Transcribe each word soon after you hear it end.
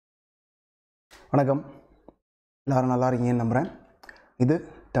வணக்கம். எல்லாரும் நல்லா இருக்கீங்கன்னு நம்புகிறேன். இது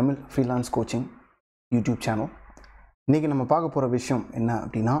Tamil freelance coaching YouTube channel. இன்றைக்கி நம்ம பார்க்க போகிற விஷயம் என்ன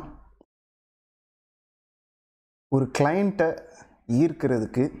அப்படின்னா, ஒரு கிளைண்ட்டை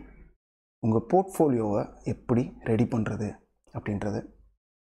ஈர்க்கிறதுக்கு உங்கள் போர்ட்ஃபோலியோவை எப்படி ரெடி பண்ணுறது அப்படின்றது.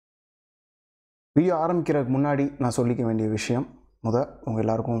 வீடியோ ஆரம்பிக்கிறதுக்கு முன்னாடி நான் சொல்லிக்க வேண்டிய விஷயம், உங்கள்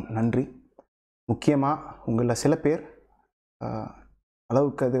எல்லாருக்கும் நன்றி. முக்கியமாக உங்களில் சில பேர்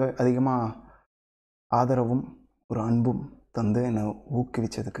அளவுக்கு அதிகமாக ஆதரவும் ஒரு அன்பும் தந்து என்னை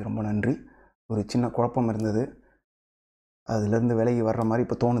ஊக்குவித்ததுக்கு ரொம்ப நன்றி. ஒரு சின்ன குழப்பம் இருந்தது, அதுலேருந்து விலகி வர்ற மாதிரி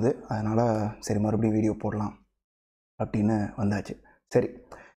இப்போ தோணுது. அதனால் சரி, மறுபடியும் வீடியோ போடலாம் அப்படின்னு வந்தாச்சு. சரி,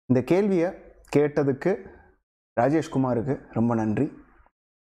 இந்த கேள்வியை கேட்டதுக்கு ராஜேஷ்குமாருக்கு ரொம்ப நன்றி.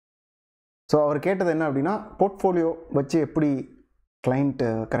 ஸோ அவர் கேட்டது என்ன அப்படின்னா, போர்ட்ஃபோலியோ வச்சு எப்படி கிளைண்ட்டு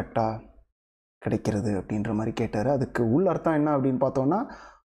கரெக்டாக கிடைக்கிறது அப்படின்ற மாதிரி கேட்டார். அதுக்கு உள் அர்த்தம் என்ன அப்படின்னு பார்த்தோன்னா,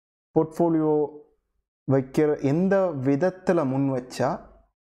 போர்ட்ஃபோலியோ வைக்கிற எந்த விதத்தில் முன் வச்சா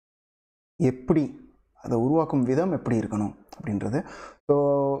எப்படி அதை உருவாக்கும் விதம் எப்படி இருக்கணும் அப்படின்றது. ஸோ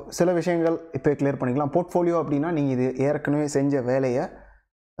சில விஷயங்கள் இப்போ கிளியர் பண்ணிக்கலாம். போர்ட்ஃபோலியோ அப்படின்னா நீங்கள் இது ஏற்கனவே செஞ்ச வேலையை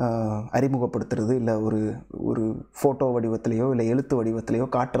அறிமுகப்படுத்துறது, இல்லை ஒரு ஃபோட்டோ வடிவத்திலையோ இல்லை எழுத்து வடிவத்திலையோ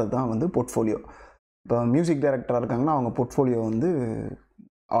காட்டுறது தான் வந்து போர்ட்ஃபோலியோ. இப்போ மியூசிக் டைரக்டராக இருக்காங்கன்னா அவங்க போர்ட்ஃபோலியோ வந்து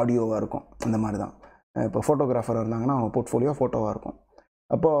ஆடியோவாக இருக்கும், அந்த மாதிரி தான். இப்போ ஃபோட்டோகிராஃபராக இருந்தாங்கன்னா அவங்க போர்ட்ஃபோலியோ ஃபோட்டோவாக இருக்கும்.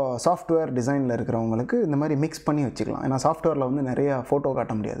 அப்போது சாஃப்ட்வேர் டிசைனில் இருக்கிறவங்களுக்கு இந்த மாதிரி மிக்ஸ் பண்ணி வச்சுக்கலாம். ஏன்னா சாஃப்ட்வேரில் வந்து நிறையா ஃபோட்டோ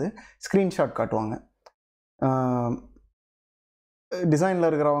காட்ட முடியாது, ஸ்க்ரீன்ஷாட் காட்டுவாங்க. டிசைனில்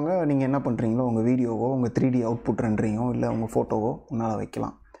இருக்கிறவங்க நீங்கள் என்ன பண்ணுறீங்களோ உங்கள் வீடியோவோ உங்கள் 3D அவுட்புட் ரெண்டரிங்கோ இல்லை உங்கள் ஃபோட்டோவோ உன்னால்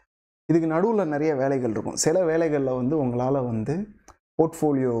வைக்கலாம். இதுக்கு நடுவில் நிறைய வேலைகள் இருக்கும். சில வேலைகளில் வந்து உங்களால் வந்து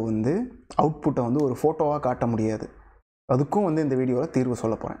போர்ட்ஃபோலியோ வந்து அவுட்புட்டை வந்து ஒரு ஃபோட்டோவாக காட்ட முடியாது. அதுக்கும் வந்து இந்த வீடியோவில் தீர்வு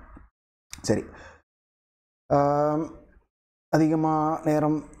சொல்ல போகிறேன். சரி, அதிகமாக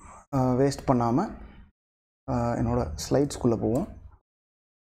நேரம் வேஸ்ட் பண்ணாமல் என்னோடய ஸ்லைட்ஸ்குள்ளே போவோம்.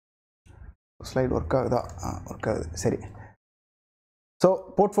 ஸ்லைட் ஒர்க் ஆகுதா? ஒர்க் ஆகுது. சரி, ஸோ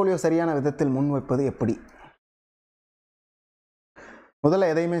போர்ட்ஃபோலியோ சரியான விதத்தில் முன்வைப்பது எப்படி?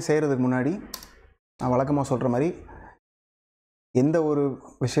 முதல்ல எதையுமே செய்கிறதுக்கு முன்னாடி நான் வழக்கமாக சொல்கிற மாதிரி, எந்த ஒரு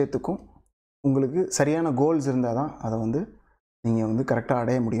விஷயத்துக்கும் உங்களுக்கு சரியான கோல்ஸ் இருந்தால் தான் அதை வந்து நீங்கள் வந்து கரெக்டாக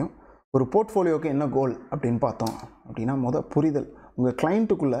அடைய முடியும். ஒரு போர்ட்ஃபோலியோவுக்கு என்ன கோல் அப்படின்னு பார்த்தோம் அப்படின்னா, புரிதல். உங்கள்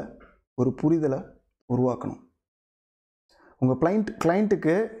கிளைண்ட்டுக்குள்ளே ஒரு புரிதலை உருவாக்கணும். உங்கள்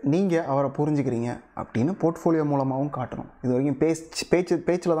கிளைண்ட்டுக்கு நீங்கள் அவரை புரிஞ்சுக்கிறீங்க அப்படின்னு போர்ட்ஃபோலியோ மூலமாகவும் காட்டணும். இது வரைக்கும்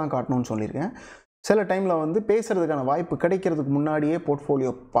பேச்சில் தான் காட்டணும்னு சொல்லியிருக்கேன். சில டைமில் வந்து பேசுகிறதுக்கான வாய்ப்பு கிடைக்கிறதுக்கு முன்னாடியே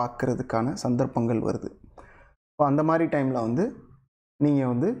போர்ட்ஃபோலியோ பார்க்குறதுக்கான சந்தர்ப்பங்கள் வருது. இப்போ அந்த மாதிரி டைமில் வந்து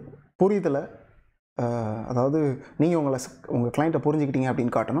நீங்கள் வந்து புரிதலை, அதாவது நீங்கள் உங்கள் கிளைண்ட்டை புரிஞ்சுக்கிட்டீங்க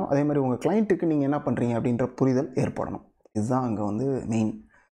அப்படின்னு காட்டணும். அதே மாதிரி உங்கள் கிளைண்ட்டுக்கு நீங்கள் என்ன பண்ணுறீங்க அப்படின்ற புரிதல் ஏற்படணும். இதுதான் அங்கே வந்து மெயின்.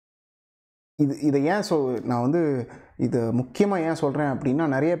 இதை ஏன் நான் வந்து இதை முக்கியமாக ஏன் சொல்கிறேன் அப்படின்னா,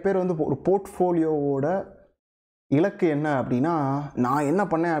 நிறைய பேர் வந்து ஒரு போர்ட்ஃபோலியோவோட இலக்கு என்ன அப்படின்னா, நான் என்ன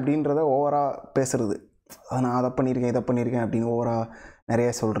பண்ணேன் அப்படின்றத ஓவராக பேசுகிறது. நான் அதை பண்ணியிருக்கேன் இதை பண்ணியிருக்கேன் அப்படின்னு ஓவராக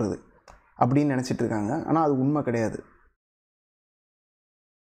நிறைய சொல்கிறது அப்படின்னு நினச்சிட்டு இருக்காங்க. ஆனால் அது உண்மை கிடையாது.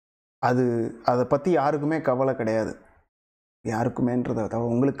 அதை பற்றி யாருக்குமே கவலை கிடையாது. யாருக்குமேன்றதை தவிர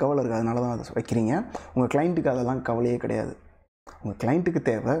உங்களுக்கு கவலை இருக்குது, அதனால தான் அதை வைக்கிறீங்க. உங்கள் கிளைண்ட்டுக்கு அதெல்லாம் கவலையே கிடையாது. உங்கள் கிளைண்ட்டுக்கு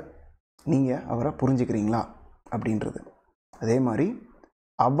தேவை நீங்கள் அவரை புரிஞ்சுக்கிறீங்களா அப்படின்றது. அதே மாதிரி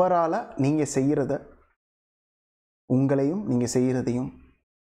அவரால் நீங்கள் செய்கிறத, உங்களையும் நீங்கள் செய்கிறதையும்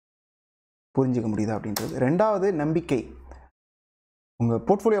புரிஞ்சுக்க முடியுதா அப்படின்றது. ரெண்டாவது, நம்பிக்கை. உங்கள்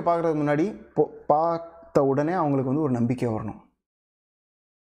போர்ட்ஃபோலியோ பார்க்குறதுக்கு முன்னாடி பார்த்த உடனே அவங்களுக்கு வந்து ஒரு நம்பிக்கை வரணும்.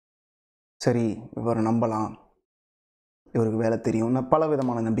 சரி, இவரை நம்பலாம், இவருக்கு வேலை தெரியும், பல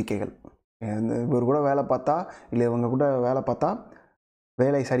விதமான நம்பிக்கைகள். இவர் கூட வேலை பார்த்தா இல்லை இவங்க கூட வேலை பார்த்தா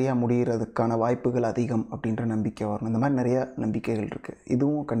வேலை சரியாக முடிகிறதுக்கான வாய்ப்புகள் அதிகம் அப்படின்ற நம்பிக்கை வரணும். இந்த மாதிரி நிறைய நம்பிக்கைகள் இருக்குது.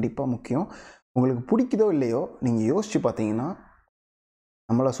 இதுவும் கண்டிப்பாக முக்கியம். உங்களுக்கு பிடிக்குதோ இல்லையோ, நீங்கள் யோசித்து பார்த்தீங்கன்னா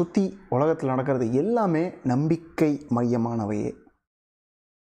நம்மளை சுற்றி உலகத்தில் நடக்கிறது எல்லாமே நம்பிக்கை மையமானவையே.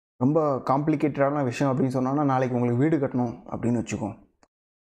 ரொம்ப காம்ப்ளிகேட்டடான விஷயம் அப்படின்னு சொன்னோன்னா, நாளைக்கு உங்களுக்கு வீடு கட்டணும் அப்படின்னு வச்சுக்கோம்.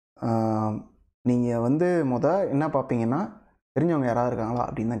 நீங்கள் வந்து என்ன பார்ப்பீங்கன்னா, தெரிஞ்சவங்க யாராவது இருக்காங்களா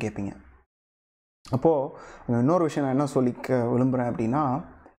அப்படின்னு தான் கேட்பீங்க. அப்போது இன்னொரு விஷயம் நான் என்ன சொல்லிக்க விரும்புகிறேன் அப்படின்னா,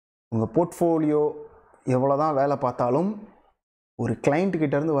 உங்கள் போர்ட்ஃபோலியோ எவ்வளோ தான் வேலை பார்த்தாலும் ஒரு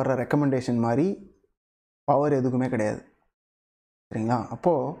கிளைண்ட்டுக்கிட்டேருந்து வர்ற ரெக்கமெண்டேஷன் மாதிரி பவர் எதுக்குமே கிடையாது. சரிங்களா?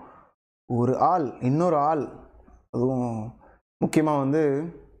 அப்போது ஒரு ஆள் இன்னொரு ஆள், அதுவும் முக்கியமாக வந்து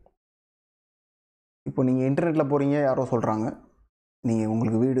இப்போ நீங்கள் இன்டர்நெட்டில் போகிறீங்க, யாரோ சொல்கிறாங்க நீங்கள்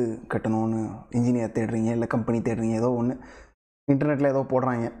உங்களுக்கு வீடு கட்டணும்னு, இன்ஜினியர் தேடுறீங்க இல்லை கம்பெனி தேடுறீங்க, ஏதோ ஒன்று இன்டர்நெட்டில் ஏதோ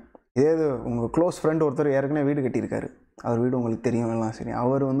போடுறாங்க. இதே உங்கள் க்ளோஸ் ஃப்ரெண்ட் ஒருத்தர் ஏற்கனவே வீடு கட்டியிருக்காரு, அவர் வீடு உங்களுக்கு தெரியும் எல்லாம் சரி.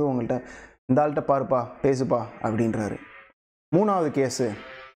 அவர் வந்து உங்கள்கிட்ட இந்த ஆள்கிட்ட பாருப்பா பேசுப்பா அப்படின்றாரு. 3வது கேஸு,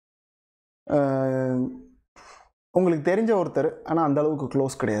 உங்களுக்கு தெரிஞ்ச ஒருத்தர், ஆனால் அந்த அளவுக்கு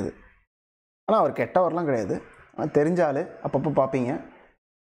க்ளோஸ் கிடையாது. ஆனால் அவர் கெட்டவர்லாம் கிடையாது, ஆனால் தெரிஞ்சால் அப்பப்போ பார்ப்பீங்க.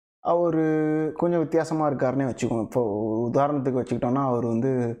 அவர் கொஞ்சம் வித்தியாசமாக இருக்காருன்னே வச்சுக்கோங்க. இப்போ உதாரணத்துக்கு வச்சுக்கிட்டோன்னா, அவர்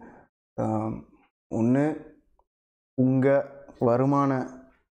வந்து ஒன்று உங்கள் வருமான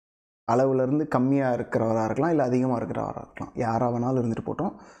அளவுலேருந்து கம்மியாக இருக்கிறவராக இருக்கலாம், இல்லை அதிகமாக இருக்கிறவராக இருக்கலாம், யாராக வேணாலும் இருந்துட்டு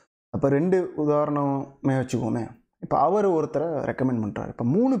போட்டோம். அப்போ 2 உதாரணமே வச்சுக்கோமே. இப்போ அவர் ஒருத்தரை ரெக்கமெண்ட் பண்ணுறாரு. இப்போ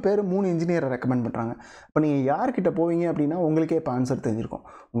 3 பேர் 3 இன்ஜினியரை ரெக்கமெண்ட் பண்ணுறாங்க. இப்போ நீங்கள் யார்கிட்ட போவீங்க அப்படின்னா உங்களுக்கே இப்போ ஆன்சர் தெரிஞ்சிருக்கும்.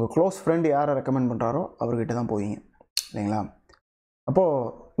 உங்கள் க்ளோஸ் ஃப்ரெண்டு யாரை ரெக்கமெண்ட் பண்ணுறாரோ அவர்கிட்ட தான் போவீங்க, இல்லைங்களா?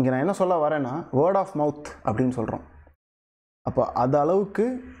 அப்போது இங்கே நான் என்ன சொல்ல வரேன்னா, வேர்ட் ஆஃப் மவுத் அப்படின்னு சொல்கிறோம். அப்போ அது அளவுக்கு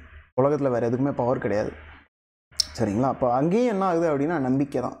உலகத்தில் வேறு எதுக்குமே பவர் கிடையாது, சரிங்களா? அப்போ அங்கேயும் என்ன ஆகுது அப்படின்னா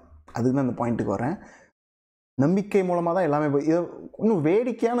நம்பிக்கை தான். அதுக்கு தான் அந்த பாயிண்ட்டுக்கு வரேன். நம்பிக்கை மூலமாக தான் எல்லாமே போய். இதை இன்னும்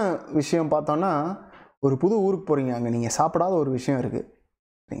வேடிக்கையான விஷயம் பார்த்தோன்னா, ஒரு புது ஊருக்கு போகிறீங்க, அங்கே நீங்கள் சாப்பிடாத ஒரு விஷயம் இருக்குது,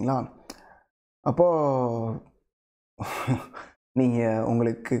 சரிங்களா? அப்போது நீங்கள்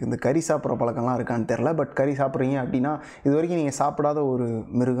உங்களுக்கு இந்த கறி சாப்பிட்ற பழக்கம்லாம் இருக்கான்னு தெரில, பட் கறி சாப்பிட்றீங்க அப்படின்னா இது வரைக்கும் நீங்கள் சாப்பிடாத ஒரு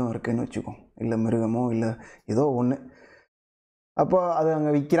மிருகம் இருக்குதுன்னு வச்சுக்கோம், இல்லை மிருகமோ இல்லை ஏதோ ஒன்று. அப்போ அது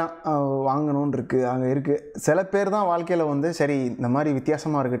அங்கே விற்கிறான், வாங்கணுன்னு இருக்குது, அங்கே இருக்குது. சில பேர் தான் வாழ்க்கையில் வந்து சரி இந்த மாதிரி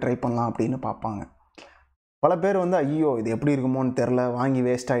வித்தியாசமாக இருக்குது ட்ரை பண்ணலாம் அப்படின்னு பார்ப்பாங்க. பல பேர் வந்து ஐயோ இது எப்படி இருக்குமோன்னு தெரில, வாங்கி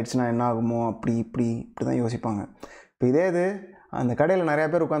வேஸ்ட் ஆகிடுச்சுன்னா என்ன ஆகுமோ, இப்படி தான் யோசிப்பாங்க. இப்போ இதே இது அந்த கடையில் நிறையா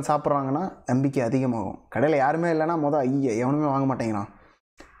பேர் உட்காந்து சாப்பிட்றாங்கன்னா நம்பிக்கை அதிகமாகும். கடையில் யாருமே இல்லைன்னா ஐயா எவனுமே வாங்க மாட்டேங்கிறான்,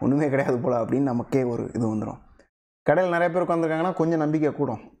 ஒன்றுமே கிடையாது போல் அப்படின்னு நமக்கே ஒரு இது வந்துடும். கடையில் நிறைய பேர் உட்காந்துருக்காங்கன்னா கொஞ்சம் நம்பிக்கை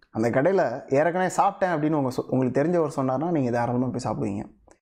கூடும். அந்த கடையில் ஏற்கனவே சாப்பிட்டேன் அப்படின்னு உங்களுக்கு தெரிஞ்சவர் சொன்னார்னா நீங்கள் தாராளமாக போய் சாப்பிடுவீங்க.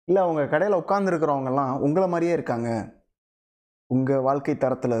 இல்லை உங்கள் கடையில் உட்காந்துருக்கிறவங்கலாம் உங்களை மாதிரியே இருக்காங்க, உங்கள் வாழ்க்கை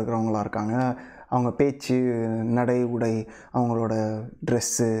தரத்தில் இருக்கிறவங்களாம் இருக்காங்க, அவங்க பேச்சு, நடை, உடை, அவங்களோட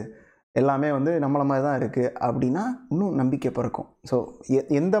ட்ரெஸ்ஸு எல்லாமே வந்து நம்மளை மாதிரி தான் இருக்குது அப்படின்னா இன்னும் நம்பிக்கை பிறக்கும். ஸோ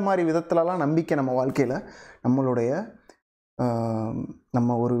எந்த மாதிரி விதத்துலலாம் நம்பிக்கை நம்ம வாழ்க்கையில் நம்மளுடைய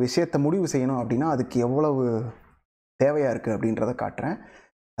நம்ம ஒரு விஷயத்தை முடிவு செய்யணும் அப்படின்னா அதுக்கு எவ்வளவு தேவையாக இருக்குது அப்படின்றத காட்டுறேன்.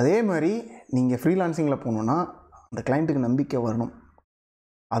 அதே மாதிரி நீங்கள் ஃப்ரீலான்சிங்கில் போகணுன்னா அந்த கிளைண்ட்டுக்கு நம்பிக்கை வரணும்.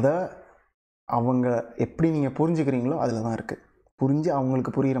 அதை அவங்க எப்படி நீங்கள் புரிஞ்சுக்கிறீங்களோ அதில் தான் இருக்குது. புரிஞ்சு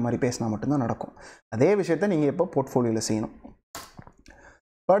அவங்களுக்கு புரிகிற மாதிரி பேசினா மட்டும்தான் நடக்கும். அதே விஷயத்த நீங்கள் இப்போ போர்ட்ஃபோலியோவில் செய்யணும்.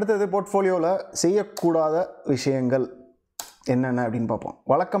 அடுத்தது போர்ட்ஃபோலியோவில் செய்யக்கூடாத விஷயங்கள் என்னென்ன அப்படின்னு பார்ப்போம்.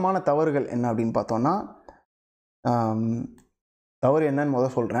 வழக்கமான தவறுகள் என்ன அப்படின்னு பார்த்தோன்னா, தவறு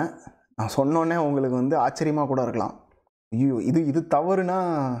என்னன்னு சொல்கிறேன். நான் சொன்னோன்னே உங்களுக்கு வந்து ஆச்சரியமாக கூட இருக்கலாம், ஐயோ இது தவறுனா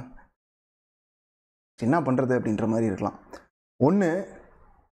என்ன பண்ணுறது அப்படின்ற மாதிரி இருக்கலாம். ஒன்று,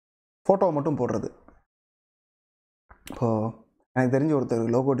 ஃபோட்டோவை மட்டும் போடுறது. இப்போது எனக்கு தெரிஞ்ச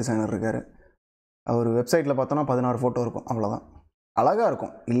ஒருத்தர் லோகோ டிசைனர் இருக்கார். அவர் வெப்சைட்டில் பார்த்தோன்னா 16 ஃபோட்டோ இருக்கும், அவ்வளோதான். அழகாக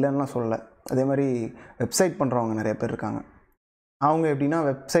இருக்கும், இல்லைன்னா சொல்லலை. அதே மாதிரி வெப்சைட் பண்ணுறவங்க நிறைய பேர் இருக்காங்க. அவங்க எப்படின்னா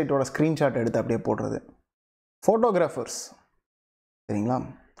வெப்சைட்டோட ஸ்க்ரீன்ஷாட் எடுத்து அப்படியே போடுறது. ஃபோட்டோகிராஃபர்ஸ், சரிங்களா?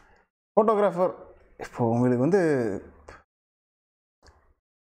 ஃபோட்டோகிராஃபர் இப்போது உங்களுக்கு வந்து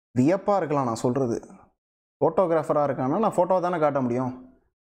வியப்பாக இருக்கலாம் நான் சொல்கிறது. ஃபோட்டோகிராஃபராக இருக்கான்னா நான் ஃபோட்டோவை தானே காட்ட முடியும்,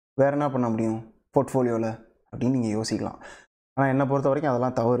 வேறு என்ன பண்ண முடியும் போர்ட்ஃபோலியோவில் அப்படின்னு நீங்கள் யோசிக்கலாம். ஆனால் என்னை பொறுத்த வரைக்கும்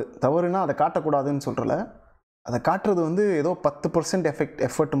அதெல்லாம் தவறுனா அதை காட்டக்கூடாதுன்னு சொல்கிறல. அதை காட்டுறது வந்து ஏதோ 10%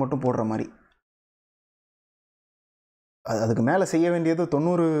 எஃபர்ட் மட்டும் போடுற மாதிரி. அதுக்கு மேலே செய்ய வேண்டியது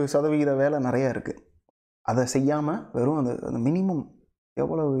 90% வேலை நிறையா இருக்குது. அதை செய்யாமல் வெறும் அந்த மினிமம்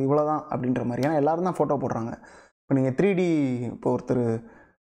இவ்வளோ தான் அப்படின்ற மாதிரி. ஏன்னா எல்லோரும் தான் ஃபோட்டோ போடுறாங்க. இப்போ நீங்கள் 3D, இப்போ ஒருத்தர்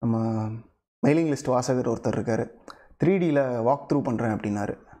நம்ம மெயிலிங் லிஸ்ட் வாசகர் ஒருத்தர் இருக்கார், 3Dயில் வாக் த்ரூ பண்ணுறேன்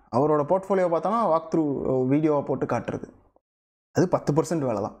அப்படின்னாரு. அவரோட போர்ட்ஃபோலியோ பார்த்தோன்னா வாக் த்ரூ வீடியோவை போட்டு காட்டுறது, அது 10%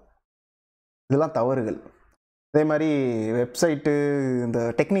 வேலை தான். இதெல்லாம் தவறுகள். அதே மாதிரி வெப்சைட்டு, இந்த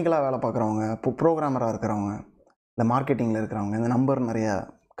டெக்னிக்கலாக வேலை பார்க்குறவங்க, இப்போ ப்ரோக்ராமராக இருக்கிறவங்க, இல்லை மார்க்கெட்டிங்கில் இருக்கிறவங்க, இந்த நம்பர் நிறையா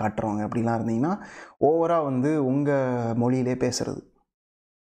காட்டுறவங்க அப்படிலாம் இருந்தீங்கன்னா ஓவராக வந்து உங்கள் மொழியிலே பேசுகிறது,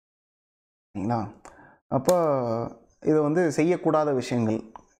 சரிங்களா? அப்போ இதை வந்து செய்யக்கூடாத விஷயங்கள்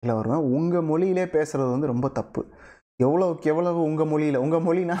இல்லை வருவேன். உங்கள் மொழியிலே பேசுகிறது வந்து ரொம்ப தப்பு. எவ்வளோக்கு எவ்வளவு உங்கள்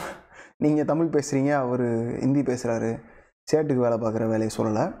மொழினா நீங்கள் தமிழ் பேசுகிறீங்க, அவர் ஹிந்தி பேசுகிறாரு, சேட்டுக்கு வேலை பார்க்குற வேலையை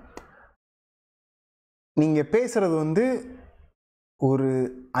சொல்லலை. நீங்கள் பேசுகிறது வந்து ஒரு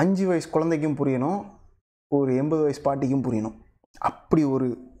 5 வயசு குழந்தைக்கும் புரியணும், ஒரு 80 வயசு பாட்டிக்கும் புரியணும். அப்படி ஒரு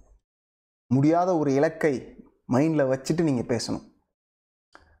முடியாத ஒரு இலக்கை மைண்டில் வச்சுட்டு நீங்கள் பேசணும்,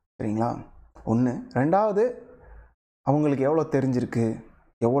 சரிங்களா? ஒன்று. ரெண்டாவது, அவங்களுக்கு எவ்வளோ தெரிஞ்சிருக்கு,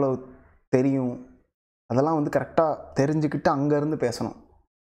 எவ்வளோ தெரியும், அதெல்லாம் வந்து கரெக்டாக தெரிஞ்சுக்கிட்டு அங்கேருந்து பேசணும்.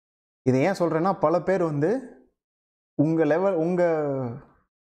 இதை ஏன் சொல்கிறேன்னா, பல பேர் வந்து உங்கள் லெவல்,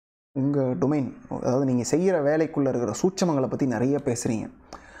 உங்கள் டொமைன், அதாவது நீங்கள் செய்கிற வேலைக்குள்ளே இருக்கிற சூட்சமங்களை பற்றி நிறைய பேசுகிறீங்க.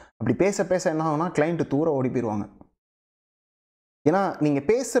 அப்படி பேச பேச என்ன ஆகும்னா கிளைண்ட்டு தூரம் ஓடி போயிடுவாங்க. ஏன்னா நீங்கள்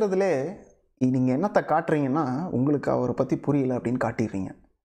பேசுகிறதுலே நீங்கள் என்னத்தை காட்டுறீங்கன்னா உங்களுக்கு அவரை பற்றி புரியல அப்படின்னு காட்டிடுறீங்க.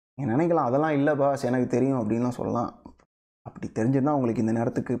 நீங்கள் நினைக்கலாம் அதெல்லாம் இல்லை பாஸ் எனக்கு தெரியும் அப்படின்லாம் சொல்லலாம். அப்படி தெரிஞ்சுன்னா உங்களுக்கு இந்த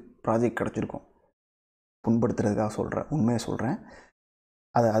நேரத்துக்கு ப்ராஜெக்ட் கிடச்சிருக்கும். புண்படுத்துறதுக்காக சொல்கிறேன், உண்மையை சொல்கிறேன்.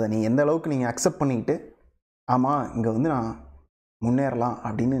 அதை நீங்கள் எந்த அளவுக்கு நீங்கள் அக்செப்ட் பண்ணிக்கிட்டு ஆமாம் இங்கே வந்து நான் முன்னேறலாம்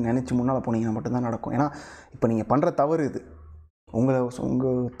அப்படின்னு நினச்சி முன்னால் போனீங்கன்னா மட்டும்தான் நடக்கும். ஏன்னா இப்போ நீங்கள் பண்ணுற தவறு இது.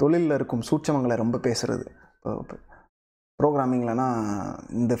 உங்கள் தொழிலில் இருக்கும் சூட்சமங்களை ரொம்ப பேசுகிறது. இப்போ ப்ரோக்ராமிங்லனா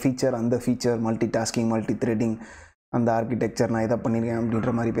இந்த ஃபீச்சர் அந்த feature, multi tasking, multi threading, அந்த ஆர்கிடெக்சர் நான் இதை பண்ணியிருக்கேன்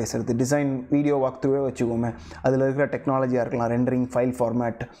அப்படின்ற மாதிரி பேசுகிறது. டிசைன் வீடியோ வாக் த்ரூவே வச்சுக்கோமே, அதில் இருக்கிற டெக்னாலஜியாக இருக்கலாம், ரெண்டரிங், ஃபைல்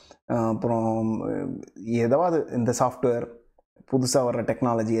ஃபார்மேட், அப்புறம் ஏதாவது இந்த சாஃப்ட்வேர் புதுசாக வர்ற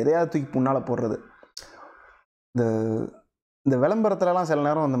டெக்னாலஜி எதையாவது தூக்கி முன்னால் போடுறது. இந்த விளம்பரத்துலலாம் சில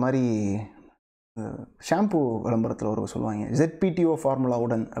நேரம் அந்த மாதிரி ஷாம்பு விளம்பரத்தில் ஒரு சொல்லுவாங்க ZPTO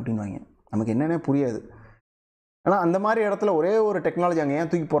ஃபார்முலாவுடன் அப்படின்வாங்க. நமக்கு என்னென்ன புரியாது. ஆனால் அந்த மாதிரி இடத்துல ஒரே ஒரு டெக்னாலஜி அங்கே ஏன்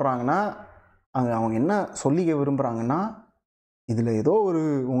தூக்கி போடுறாங்கன்னா அவங்க என்ன சொல்லிக்க விரும்புகிறாங்கன்னா இதில் ஏதோ ஒரு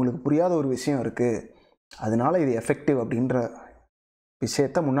உங்களுக்கு புரியாத ஒரு விஷயம் இருக்குது, அதனால இது எஃபெக்டிவ் அப்படின்ற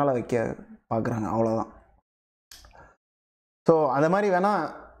விஷயத்தை முன்னால் வைக்க பார்க்குறாங்க, அவ்வளோதான். ஸோ அந்த மாதிரி வேணால்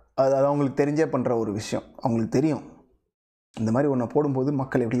அது அவங்களுக்கு தெரிஞ்சே பண்ணுற ஒரு விஷயம். அவங்களுக்கு தெரியும் இந்த மாதிரி ஒன்றை போடும்போது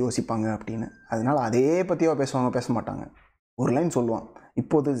மக்கள் எப்படி யோசிப்பாங்க அப்படின்னு. அதனால் அதே பற்றியோ பேசுவாங்க, பேச மாட்டாங்க. ஒரு லைன் சொல்லுவான்,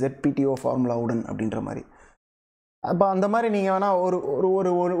 இப்போது ZPTO ஃபார்முலாவுடன் அப்படின்ற மாதிரி. அப்போ அந்த மாதிரி நீங்கள் வேணால்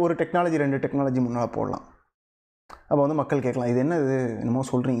ஒரு டெக்னாலஜி 2 டெக்னாலஜி முன்னால் போடலாம். அப்போ வந்து மக்கள் கேட்கலாம், இது என்ன இது என்னமோ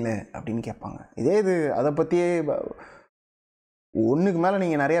சொல்கிறீங்களே அப்படின்னு கேட்பாங்க. இதே இது அதை பற்றியே ஒன்றுக்கு மேலே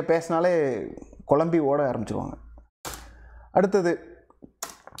நீங்கள் நிறையா பேசினாலே குழம்பி ஓட ஆரம்பிச்சிருவாங்க. அடுத்தது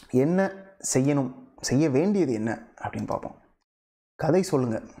என்ன செய்யணும், செய்ய வேண்டியது என்ன அப்படின்னு பார்ப்போம். கதை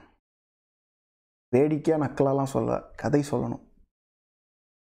சொல்லுங்கள். வேடிக்கையாக நக்கலாலாம் சொல்ல, கதை சொல்லணும்.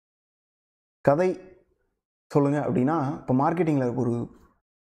 கதை சொல்லுங்கள் அப்படின்னா இப்போ மார்க்கெட்டிங்கில் ஒரு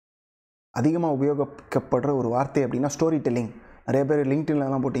அதிகமாக உபயோகிக்கப்படுற ஒரு வார்த்தை அப்படின்னா ஸ்டோரி டெல்லிங். நிறைய பேர்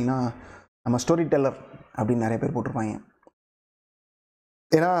லிங்க்டின்லாம் போட்டிங்கன்னா நம்ம ஸ்டோரி டெல்லர் அப்படின்னு நிறைய பேர் போட்டிருப்பாங்க.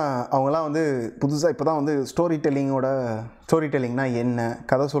 ஏன்னா அவங்களாம் வந்து புதுசாக இப்போ தான் வந்து ஸ்டோரி டெல்லிங்னா என்ன,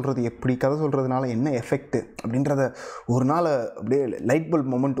 கதை சொல்கிறது எப்படி, கதை சொல்கிறதுனால என்ன எஃபெக்ட் அப்படின்றத ஒரு நாள் அப்படியே லைட்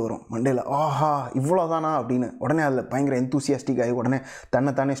பல்ப் மொமெண்ட் வரும் மண்டேல. ஆஹா இவ்வளோதானா அப்படின்னு உடனே அதில் பயங்கர எந்தூசியாஸ்டிக் ஆகி உடனே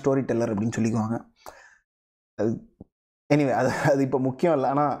தன்னைத்தானே ஸ்டோரி டெல்லர் அப்படின்னு சொல்லிக்குவாங்க. எனிவே அது இப்போ முக்கியம் இல்லை.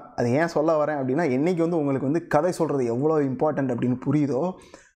 ஆனால் அது ஏன் சொல்ல வரேன் அப்படின்னா, என்றைக்கு வந்து உங்களுக்கு வந்து கதை சொல்கிறது எவ்வளோ இம்பார்ட்டண்ட் அப்படின்னு புரியுதோ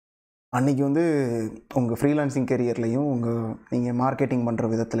அன்றைக்கி வந்து உங்கள் ஃப்ரீலான்சிங் கெரியர்லையும் நீங்கள் மார்க்கெட்டிங் பண்ணுற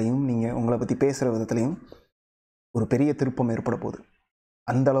விதத்துலையும் நீங்கள் உங்களை பற்றி பேசுகிற விதத்துலையும் ஒரு பெரிய திருப்பம் ஏற்பட போகுது.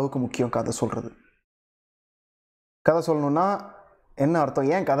 அந்த அளவுக்கு முக்கியம் கதை சொல்கிறது. கதை சொல்லணுன்னா என்ன அர்த்தம்,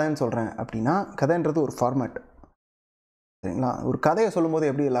 ஏன் கதைன்னு சொல்கிறேன் அப்படின்னா, கதைன்றது ஒரு ஃபார்மேட், சரிங்களா? ஒரு கதையை சொல்லும்போது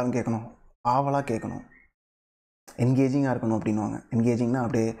எப்படி எல்லோரும் கேட்கணும், ஆவலாக கேட்கணும், என்கேஜிங்காக இருக்கணும் அப்படின்வாங்க. என்கேஜிங்னா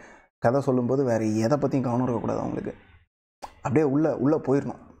அப்படியே கதை சொல்லும்போது வேறு எதை பற்றியும் கவனம் இருக்கக்கூடாது, அவங்களுக்கு அப்படியே உள்ளே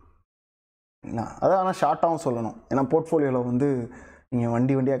போயிடணும், சரிங்களா? அதான் ஆனால் ஷார்ட்டாகவும் சொல்லணும். ஏன்னா போர்ட்ஃபோலியோவில் வந்து நீங்கள்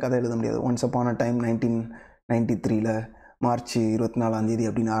வண்டியாக கதை எழுத முடியாது. Once upon a time 1993 March 24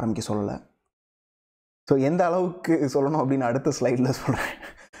 அப்படின்னு ஆரம்பிக்க சொல்லலை. ஸோ எந்த அளவுக்கு சொல்லணும் அப்படின்னு அடுத்த ஸ்லைடில் சொல்கிறேன்.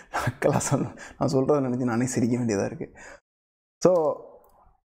 மக்களாக சொல்லணும், நான் சொல்கிறத நினச்சி நானே சிரிக்க வேண்டியதாக இருக்குது. ஸோ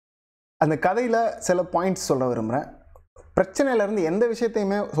அந்த கதையில் சில பாயிண்ட்ஸ் சொல்ல விரும்புகிறேன். பிரச்சனையிலேருந்து எந்த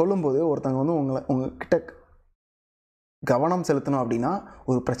விஷயத்தையுமே சொல்லும்போது ஒருத்தவங்க வந்து உங்ககிட்ட கவனம் செலுத்தணும் அப்படின்னா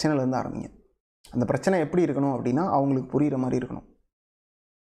ஒரு பிரச்சனையிலேருந்து ஆரம்பிங்க. அந்த பிரச்சனை எப்படி இருக்கணும் அப்படின்னா அவங்களுக்கு புரிகிற மாதிரி இருக்கணும்.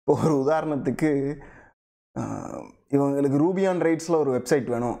 இப்போ ஒரு உதாரணத்துக்கு இவங்களுக்கு ரூபி ஆன் ரைட்ஸில் ஒரு வெப்சைட்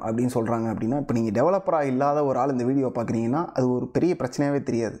வேணும் அப்படின்னு சொல்கிறாங்க அப்படின்னா, இப்போ நீங்கள் டெவலப்பராக இல்லாத ஒரு ஆள் இந்த வீடியோ பார்க்குறீங்கன்னா அது ஒரு பெரிய பிரச்சனையாகவே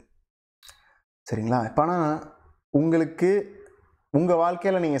தெரியாது, சரிங்களா? இப்போ ஆனால் உங்களுக்கு உங்கள்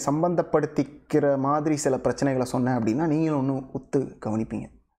வாழ்க்கையில் நீங்கள் சம்பந்தப்படுத்திக்கிற மாதிரி சில பிரச்சனைகளை சொன்னேன் அப்படின்னா நீங்களும் ஒன்று ஒத்து கவனிப்பீங்க.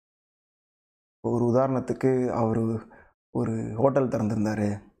 ஒரு உதாரணத்துக்கு அவர் ஒரு ஹோட்டல் திறந்துருந்தார்,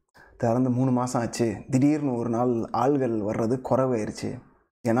 திறந்து 3 மாதம் ஆச்சு, திடீர்னு ஒரு நாள் ஆள்கள் வர்றது குறைவாயிருச்சு.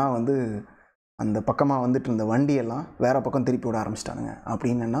 ஏன்னா வந்து அந்த பக்கமாக வந்துட்டு இருந்த வண்டியெல்லாம் வேறு பக்கம் திருப்பி விட ஆரம்பிச்சிட்டானுங்க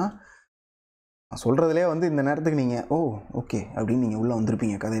அப்படின்னா, நான் சொல்கிறதுலே வந்து இந்த நேரத்துக்கு நீங்கள் ஓகே அப்படின்னு நீங்கள் உள்ளே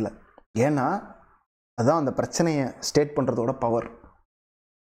வந்திருப்பீங்க கதையில். ஏன்னா அதுதான் அந்த பிரச்சனையை ஸ்டேட் பண்ணுறதோட பவர்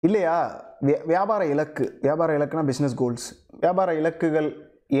இல்லையா? வியாபார இலக்குனா பிஸ்னஸ் கோல்ஸ். வியாபார இலக்குகள்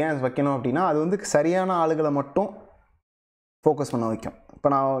ஏன் வைக்கணும் அப்படின்னா அது வந்து சரியான ஆளுகளை மட்டும் ஃபோக்கஸ் பண்ண வைக்கும். இப்போ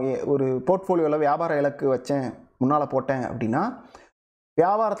நான் ஒரு போர்ட்ஃபோலியோவில் வியாபார இலக்கு வச்சேன், முன்னால் போட்டேன் அப்படின்னா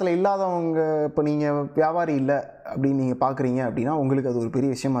வியாபாரத்தில் இல்லாதவங்க, இப்போ நீங்கள் வியாபாரி இல்லை அப்படின்னு நீங்கள் பார்க்குறீங்க அப்படின்னா உங்களுக்கு அது ஒரு பெரிய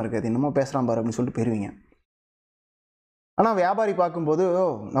விஷயமா இருக்குது. அது என்னமோ பேசுகிறான் பாரு அப்படின்னு சொல்லிட்டு போயிடுவீங்க. ஆனால் வியாபாரி பார்க்கும்போது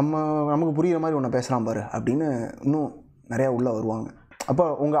நமக்கு புரிகிற மாதிரி ஒன்று பேசுகிறான் பாரு அப்படின்னு இன்னும் நிறையா உள்ளே வருவாங்க. அப்போ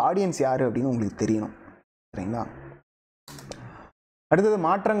உங்கள் ஆடியன்ஸ் யார் அப்படின்னு உங்களுக்கு தெரியணும். சரிங்களா? அடுத்தது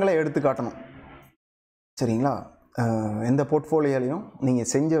மாற்றங்களை எடுத்து காட்டணும். சரிங்களா? எந்த போர்ட்ஃபோலியோலையும் நீங்கள்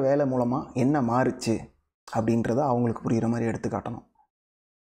செஞ்ச வேலை மூலமாக என்ன மாறுச்சு அப்படின்றத அவங்களுக்கு புரிகிற மாதிரி எடுத்து காட்டணும்.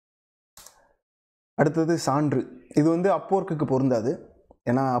 அடுத்தது சான்று. இது வந்து அப்வொர்க்குக்கு பொருந்தாது.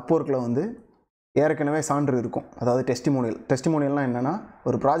 ஏன்னா அப்வொர்க்கில் ஏற்கனவே சான்று இருக்கும். அதாவது டெஸ்டிமோனியல்னால் என்னென்னா,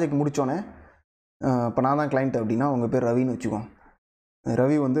 ஒரு ப்ராஜெக்ட் முடித்தோன்னே இப்போ நான் தான் கிளைண்ட் அப்படின்னா உங்கள் பேர் ரவின்னு வச்சுக்கோங்க.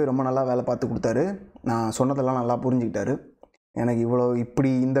 ரவி ரொம்ப நல்லா வேலை பார்த்து கொடுத்தாரு, நான் சொன்னதெல்லாம் நல்லா புரிஞ்சுக்கிட்டாரு, எனக்கு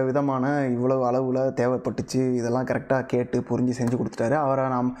இந்த விதமான இவ்வளோ அளவில் தேவைப்பட்டுச்சு, இதெல்லாம் கரெக்டாக கேட்டு புரிஞ்சு செஞ்சு கொடுத்துட்டாரு. அவரை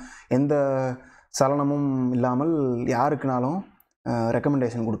நாம் எந்த சலனமும் இல்லாமல் யாருக்குனாலும்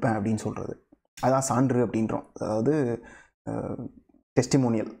ரெக்கமெண்டேஷன் கொடுப்பேன் அப்படின்னு சொல்கிறது. அதுதான் சான்று அப்படின்றோம். அதாவது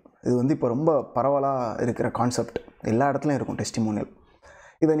டெஸ்டிமோனியல். இது இப்போ ரொம்ப பரவலாக இருக்கிற கான்செப்ட். எல்லா இடத்துலையும் இருக்கும் டெஸ்டிமோனியல்.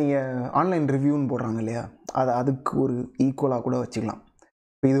 இதை நீங்கள் ஆன்லைன் ரிவ்யூன்னு போடுறாங்க இல்லையா, அதுக்கு ஒரு ஈக்குவலாக கூட வச்சுக்கலாம்.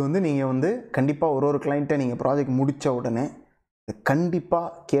 இப்போ இது நீங்கள் கண்டிப்பாக ஒரு கிளைண்ட்டை நீங்கள் ப்ராஜெக்ட் முடித்த உடனே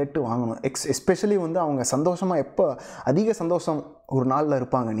கண்டிப்பாக கேட்டு வாங்கணும். எஸ்பெஷலி அவங்க சந்தோஷமாக எப்போ அதிக சந்தோஷம் ஒரு நாளில்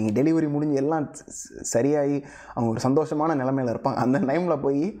இருப்பாங்க, நீங்கள் டெலிவரி முடிஞ்சு எல்லாம் சரியாகி அவங்க ஒரு சந்தோஷமான நிலைமையில் இருப்பாங்க. அந்த டைமில்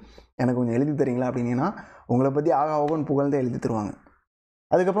போய் எனக்கு கொஞ்சம் எழுதி தரீங்களா அப்படின்னா உங்களை பற்றி ஆகன்னு புகழ்ந்தே எழுதி தருவாங்க.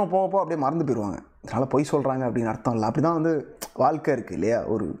 அதுக்கப்புறம் போக அப்படியே மறந்து போயிடுவாங்க. அதனால் பொய் சொல்கிறாங்க அப்படின்னு அர்த்தம் இல்லை. அப்படி தான் வாழ்க்கை இருக்குது இல்லையா?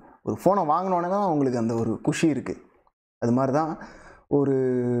 ஒரு ஃபோனை வாங்கினோன்னே தான் அவங்களுக்கு அந்த ஒரு குஷி இருக்குது. அது மாதிரி தான் ஒரு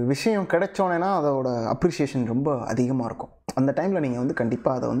விஷயம் கிடைச்சோன்னேனா அதோட அப்ரிஷியேஷன் ரொம்ப அதிகமாக இருக்கும். அந்த டைமில் நீங்கள்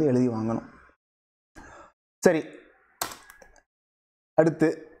கண்டிப்பாக அதை எழுதி வாங்கணும். சரி, அடுத்து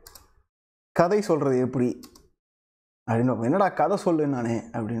கதை சொல்கிறது எப்படி அப்படின்னு, என்னடா கதை சொல்லு நானே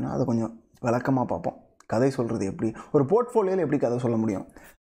அப்படின்னா அதை கொஞ்சம் விளக்கமாக பார்ப்போம். கதை சொல்கிறது எப்படி, ஒரு போர்ட்ஃபோலியோவில் எப்படி கதை சொல்ல முடியும்?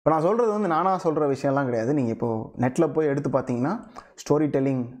 இப்போ நான் சொல்கிறது நானாக சொல்கிற விஷயம்லாம் கிடையாது. நீங்கள் இப்போது நெட்டில் போய் எடுத்து பார்த்தீங்கன்னா ஸ்டோரி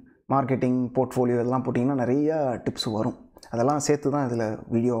டெல்லிங், மார்க்கெட்டிங், போர்ட்ஃபோலியோ இதெல்லாம் போட்டிங்கன்னா நிறையா டிப்ஸ் வரும். அதெல்லாம் சேர்த்து தான் இதில்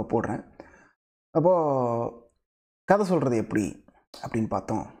வீடியோவை போடுறேன். அப்போது கதை சொல்கிறது எப்படி அப்படின்னு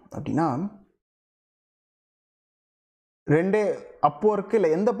பார்த்தோம் அப்படின்னா, அப்வொர்க்கு இல்லை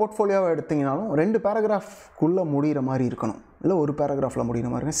எந்த போர்ட்ஃபோலியோவை எடுத்திங்கனாலும் 2 பேராகிராஃப்குள்ளே முடிகிற மாதிரி இருக்கணும், இல்லை ஒரு பேராகிராஃபில் முடிகிற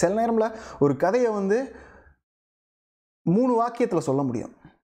மாதிரி இருக்கும். சில நேரமில் ஒரு கதையை 3 வாக்கியத்தில் சொல்ல முடியும்,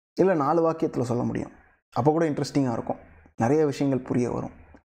 இல்லை 4 வாக்கியத்தில் சொல்ல முடியும். அப்போ கூட இன்ட்ரெஸ்டிங்காக இருக்கும், நிறைய விஷயங்கள் புரிய வரும்.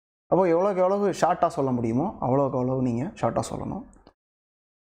 அப்போ எவ்வளோக்கு எவ்வளவு ஷார்ட்டாக சொல்ல முடியுமோ அவ்வளோக்கு எவ்வளவு நீங்கள் ஷார்ட்டாக சொல்லணும்.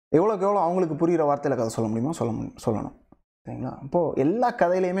 எவ்வளோக்கு எவ்வளோ அவங்களுக்கு புரிகிற வார்த்தையில் கதை சொல்ல முடியுமோ சொல்லணும். சரிங்களா? அப்போது எல்லா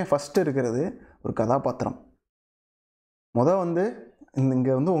கதையிலையுமே ஃபஸ்ட்டு இருக்கிறது ஒரு கதாபாத்திரம்.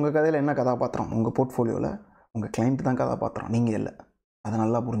 இங்கே உங்கள் கதையில் என்ன கதாபாத்திரம், உங்கள் போர்ட்ஃபோலியோவில் உங்கள் கிளைண்ட் தான் கதாபாத்திரம், நீங்கள் இல்லை. அதை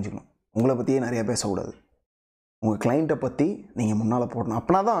நல்லா புரிஞ்சுக்கணும். உங்களை பற்றியே நிறையா பேசக்கூடாது. உங்கள் கிளைண்ட்டை பற்றி நீங்கள் முன்னால் போடணும்.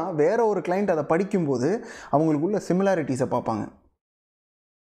 அப்படின்னா தான் வேறு ஒரு கிளைண்ட் அதை படிக்கும்போது அவங்களுக்குள்ள சிமிலாரிட்டிஸை பார்ப்பாங்க.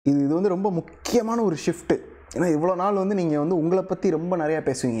 இது ரொம்ப முக்கியமான ஒரு ஷிஃப்ட்டு. ஏன்னா இவ்வளோ நாள் நீங்கள் உங்களை பற்றி ரொம்ப நிறையா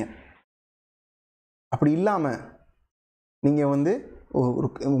பேசுவீங்க. அப்படி இல்லாமல் நீங்கள்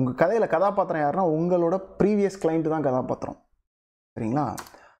உங்கள் கதையில் கதாபாத்திரம் யாருன்னா உங்களோட ப்ரீவியஸ் கிளைண்ட்டு தான் கதாபாத்திரம். சரிங்களா?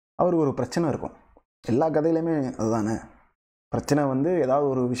 அவருக்கு ஒரு பிரச்சனை இருக்கும். எல்லா கதையிலையுமே அதுதானே பிரச்சனை. ஏதாவது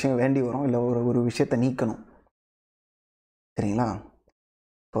ஒரு விஷயம் வேண்டி வரும், இல்லை ஒரு விஷயத்தை நீக்கணும். சரிங்களா?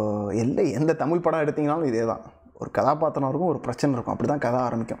 இப்போது எந்த தமிழ் படம் எடுத்திங்கனாலும் இதே தான். ஒரு கதாபாத்திரம் இருக்கும், ஒரு பிரச்சனை இருக்கும். அப்படி தான் கதை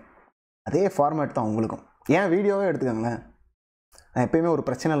ஆரம்பிக்கும். அதே ஃபார்மேட் தான் உங்களுக்கும். ஏன் வீடியோவே எடுத்துக்கோங்களேன், நான் எப்பயுமே ஒரு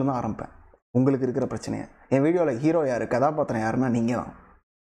பிரச்சனையில் தான் ஆரம்பிப்பேன். உங்களுக்கு இருக்கிற பிரச்சனையை, என் வீடியோவில் ஹீரோ யார், கதாபாத்திரம் யாருன்னா நீங்கள்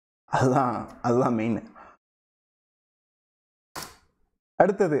தான். அதுதான் மெயின்.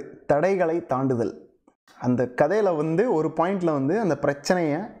 அடுத்தது தடைகளை தாண்டுதல். அந்த கதையில் ஒரு பாயிண்டில் அந்த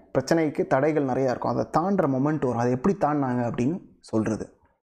பிரச்சனைக்கு தடைகள் நிறையா இருக்கும். அதை தாண்டுற மொமெண்ட் வரும். அதை எப்படி தாண்டினாங்க அப்படின்னு சொல்கிறது.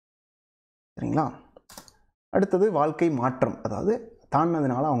 சரிங்களா? அடுத்தது வாழ்க்கை மாற்றம். அதாவது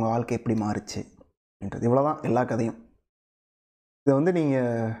தாண்டினதுனால அவங்க வாழ்க்கை எப்படி மாறுச்சு அப்படின்றது. இவ்வளோ தான் எல்லா கதையும். இதை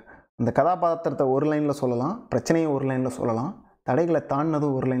நீங்கள் அந்த கதாபாத்திரத்தை ஒரு லைனில் சொல்லலாம், பிரச்சனையை ஒரு லைனில் சொல்லலாம், தடைகளை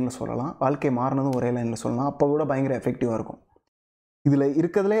தாண்டினதும் ஒரு லைனில் சொல்லலாம், வாழ்க்கை மாறினதும் ஒரே லைனில் சொல்லலாம். அப்போ கூட பயங்கர எஃபெக்டிவாக இருக்கும். இதில்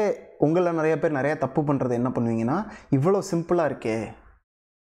இருக்கிறதுலே உங்களில் நிறைய பேர் நிறையா தப்பு பண்ணுறது என்ன பண்ணுவீங்கன்னா, இவ்வளோ சிம்பிளாக இருக்கே,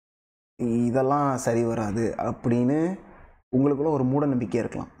 இதெல்லாம் சரி வராது அப்படின்னு உங்களுக்குள்ள ஒரு மூட நம்பிக்கை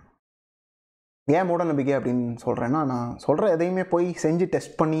இருக்கலாம். ஏன் மூட நம்பிக்கை அப்படின்னு சொல்கிறேன்னா, நான் சொல்கிற எதையுமே போய் செஞ்சு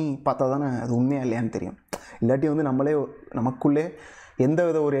டெஸ்ட் பண்ணி பார்த்தா தானே அது உண்மையாக இல்லையான்னு தெரியும். இல்லாட்டி நம்மளே நமக்குள்ளே எந்த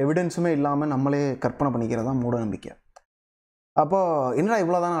வித ஒரு எவிடன்ஸுமே இல்லாமல் நம்மளே கற்பனை பண்ணிக்கிறது தான் மூட நம்பிக்கை. அப்போது என்னடா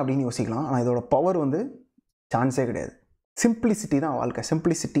இவ்வளோ தானே அப்படின்னு யோசிக்கலாம். ஆனால் இதோட பவர் சான்ஸே கிடையாது. சிம்பிளிசிட்டி தான் வாழ்க்கை.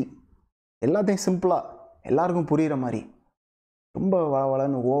 சிம்பிளிசிட்டி, எல்லாத்தையும் சிம்பிளாக எல்லாருக்கும் புரிகிற மாதிரி, ரொம்ப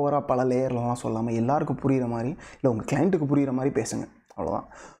வளன்னு ஓவராக பல லேயர்லாம் சொல்லாமல் எல்லாருக்கும் புரிகிற மாதிரி, இல்லை உங்கள் கிளைண்ட்டுக்கு புரிகிற மாதிரி பேசுங்க. அவ்வளோதான்.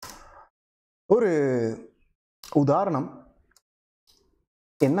 ஒரு உதாரணம்,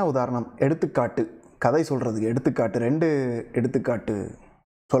 என்ன உதாரணம், எடுத்துக்காட்டு கதை சொல்கிறதுக்கு எடுத்துக்காட்டு 2 எடுத்துக்காட்டு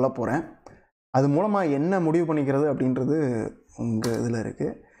சொல்ல போகிறேன். அது மூலமாக என்ன முடிவு பண்ணிக்கிறது அப்படின்றது உங்கள் இதில்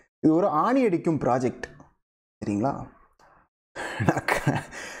இருக்குது. இது ஒரு ஆணி அடிக்கும் ப்ராஜெக்ட், சரிங்களா?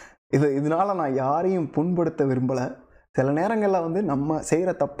 இதனால் நான் யாரையும் புண்படுத்த விரும்பலை. சில நேரங்களில் வந்து நம்ம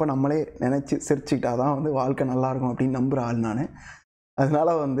செய்கிற தப்பை நம்மளே நினச்சி சிரிச்சுக்கிட்டா தான் வந்து வாழ்க்கை நல்லாயிருக்கும் அப்படின்னு நம்புகிற ஆள் நான்.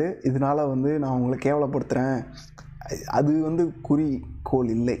 இதனால் வந்து நான் உங்களை கேவலப்படுத்துகிறேன், அது வந்து குறிக்கோள்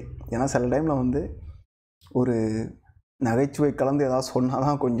இல்லை. ஏன்னா சில டைமில் வந்து ஒரு நகைச்சுவை கலந்து ஏதாவது சொன்னால்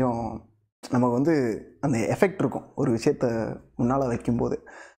தான் கொஞ்சம் நமக்கு வந்து அந்த எஃபெக்ட் இருக்கும் ஒரு விஷயத்தை முன்னால் வைக்கும்போது.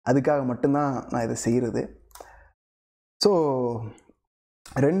 அதுக்காக மட்டும்தான் நான் இதை செய்கிறது. ஸோ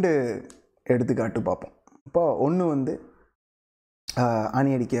 2 எடுத்துக்காட்டு பார்ப்போம். இப்போ ஒன்று வந்து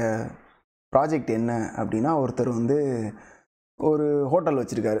ஆணி அடிக்க ப்ராஜெக்ட் என்ன அப்படின்னா, ஒருத்தர் வந்து ஒரு ஹோட்டல்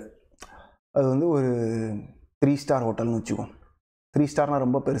வச்சுருக்காரு. அது வந்து ஒரு 3 ஸ்டார் ஹோட்டல்னு வச்சுக்கோம். 3 ஸ்டார்னால்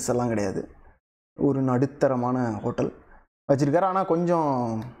ரொம்ப பெருசெல்லாம் கிடையாது, ஒரு நடுத்தரமான ஹோட்டல் வச்சுருக்காரு. ஆனால் கொஞ்சம்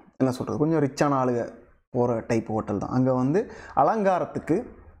என்ன சொல்கிறது, கொஞ்சம் ரிச்சான ஆளுங்க போகிற டைப் ஹோட்டல் தான். அங்கே வந்து அலங்காரத்துக்கு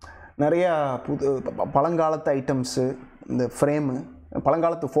நிறையா பழங்காலத்து ஐட்டம்ஸு, இந்த ஃப்ரேமு,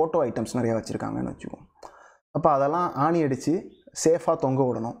 பழங்காலத்து ஃபோட்டோ ஐட்டம்ஸ் நிறையா வச்சுருக்காங்கன்னு வச்சுக்கோம். அப்போ அதெல்லாம் ஆணி அடித்து சேஃபாக தொங்க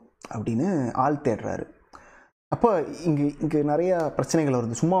விடணும் அப்படின்னு ஆள் தேடுறாரு. அப்போ இங்கே நிறையா பிரச்சனைகள்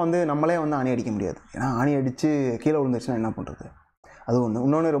வருது. சும்மா வந்து நம்மளே வந்து ஆணி அடிக்க முடியாது. ஏன்னா ஆணி அடித்து கீழே விழுந்துருச்சுன்னா என்ன பண்ணுறது, அது ஒன்று.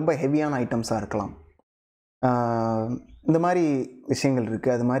 இன்னொன்று ரொம்ப ஹெவியான ஐட்டம்ஸாக இருக்கலாம். இந்த மாதிரி விஷயங்கள்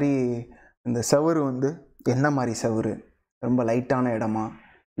இருக்குது. அது மாதிரி இந்த செவுரு வந்து என்ன மாதிரி செவுரு, ரொம்ப லைட்டான இடமா,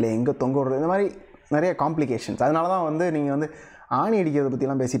 இல்லை எங்கே தொங்க விடுறது, இந்த மாதிரி நிறைய காம்ப்ளிகேஷன்ஸ். அதனால தான் வந்து நீங்கள் வந்து ஆணி அடிக்கிறத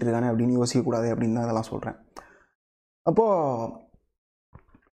பற்றிலாம் பேசிகிட்டு இருக்கானே அப்படின்னு யோசிக்கக்கூடாது அப்படின்னு தான் அதெல்லாம் சொல்கிறேன். அப்போது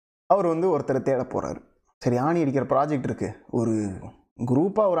அவர் வந்து ஒருத்தரை தேட போகிறாரு. சரி, ஆணி அடிக்கிற ப்ராஜெக்ட் இருக்குது. ஒரு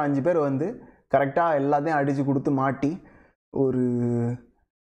குரூப்பாக ஒரு 5 பேர் வந்து கரெக்டாக எல்லாத்தையும் அடித்து கொடுத்து மாட்டி ஒரு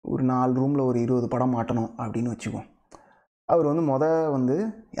 4 ரூமில் ஒரு 20 படம் மாட்டணும் அப்படின்னு வச்சுக்குவோம். அவர் வந்து வந்து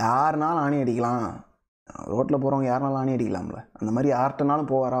யாருனாலும் ஆணி அடிக்கலாம், ரோட்டில் போகிறவங்க யாருனாலும் ஆணி அடிக்கலாம்ல, அந்த மாதிரி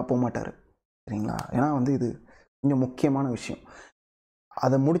யார்கிட்டனாலும் போக மாட்டார், சரிங்களா? ஏன்னா வந்து இது கொஞ்சம் முக்கியமான விஷயம்.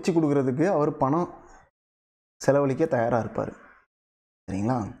 அதை முடித்து கொடுக்குறதுக்கு அவர் பணம் செலவழிக்க தயாராக இருப்பார்,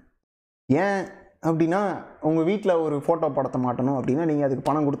 சரிங்களா? ஏன் அப்படின்னா, உங்கள் வீட்டில் ஒரு ஃபோட்டோ படத்தை மாட்டணும் அப்படின்னா நீங்கள் அதுக்கு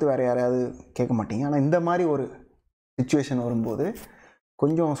பணம் கொடுத்து வேறு யாரையாவது கேட்க மாட்டீங்க. ஆனால் இந்த மாதிரி ஒரு சிச்சுவேஷன் வரும்போது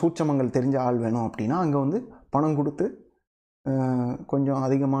கொஞ்சம் சூட்சமங்கள் தெரிஞ்ச ஆள் வேணும் அப்படின்னா அங்கே வந்து பணம் கொடுத்து கொஞ்சம்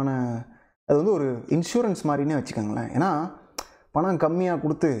அதிகமான, அது வந்து ஒரு இன்சூரன்ஸ் மாதிரினே வச்சுக்கோங்களேன். ஏன்னா பணம் கம்மியாக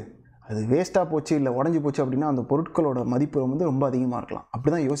கொடுத்து அது வேஸ்ட்டாக போச்சு இல்லை உடஞ்சி போச்சு அப்படின்னா அந்த பொருட்களோட மதிப்பு வந்து ரொம்ப அதிகமாக இருக்கலாம்.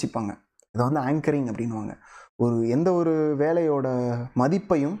 அப்படி தான் யோசிப்பாங்க. இதை வந்து ஆங்கரிங் அப்படின்வாங்க. எந்த ஒரு வேலையோட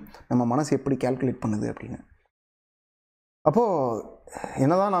மதிப்பையும் நம்ம மனசு எப்படி கால்குலேட் பண்ணுது அப்படின்னு. அப்போது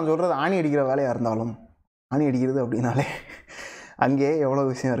என்ன தான் நான் சொல்கிறது, ஆணி அடிக்கிற வேலையாக இருந்தாலும், ஆணி அடிக்கிறது அப்படின்னாலே அங்கேயே எவ்வளோ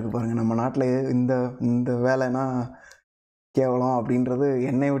விஷயம் இருக்குது பாருங்கள். நம்ம நாட்டில் இந்த வேலைன்னா கேவலம் அப்படின்றது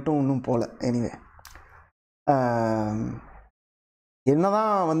என்னை விட்டும் இன்னும் போகல. எனிவே, என்ன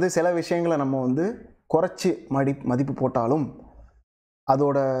தான் வந்து சில விஷயங்களை நம்ம வந்து குறைச்சி மதிப்பு போட்டாலும்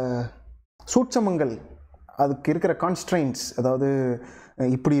அதோட சூட்சமங்கள், அதுக்கு இருக்கிற கான்ஸ்ட்ரெயின்ஸ், அதாவது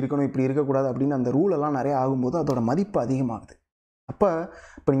இப்படி இருக்கணும் இப்படி இருக்கக்கூடாது அப்படின்னு அந்த ரூலெல்லாம் நிறையா ஆகும்போது அதோட மதிப்பு அதிகமாகுது. இப்போ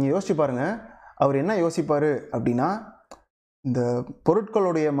நீங்கள் யோசிச்சு பாருங்கள், அவர் என்ன யோசிப்பார் அப்படின்னா, இந்த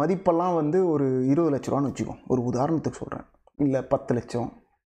பொருட்களுடைய மதிப்பெல்லாம் வந்து ஒரு 20 லட்ச ரூபான்னு வச்சுக்கோம், ஒரு உதாரணத்துக்கு சொல்கிறேன், இல்லை 10 லட்சம்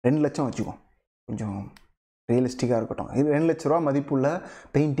 2 லட்சம் வச்சுக்கோம், கொஞ்சம் ரியலிஸ்டிக்காக இருக்கட்டும். 2 லட்ச ரூபா மதிப்புள்ள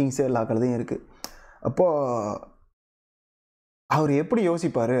பெயிண்டிங்ஸு எல்லா கலதையும் இருக்குது. அப்போது அவர் எப்படி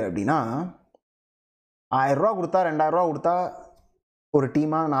யோசிப்பார் அப்படின்னா, 1000 ரூபா கொடுத்தா 2000 ரூபா கொடுத்தா ஒரு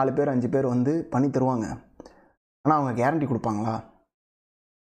டீமாக 4 பேர் 5 பேர் வந்து பண்ணி தருவாங்க. ஆனால் அவங்க கேரண்டி கொடுப்பாங்களா?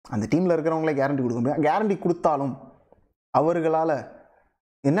 அந்த டீமில் இருக்கிறவங்களே கேரண்டி கொடுக்க முடியும். கேரண்டி கொடுத்தாலும் அவர்களால்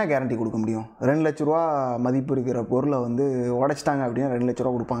என்ன கேரண்டி கொடுக்க முடியும்? 2 லட்ச ரூபா மதிப்பு இருக்கிற பொருளை வந்து உடைச்சிட்டாங்க அப்படின்னா 2 லட்ச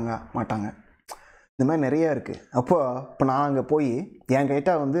ரூபா கொடுப்பாங்க மாட்டாங்க. இந்த மாதிரி நிறையா இருக்குது. இப்போ நான் அங்கே போய் என்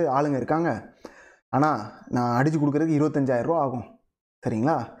கிட்ட வந்து ஆளுங்க இருக்காங்க, ஆனால் நான் அடித்து கொடுக்குறதுக்கு 25,000 ரூபா ஆகும்,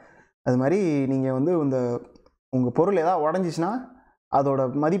 சரிங்களா? அது மாதிரி நீங்கள் வந்து உங்கள் பொருள் ஏதாவது உடஞ்சிச்சின்னா அதோட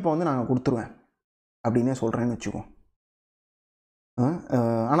மதிப்பை வந்து நாங்கள் கொடுத்துருவேன் அப்படின்னே சொல்கிறேன்னு வச்சுக்கோம்.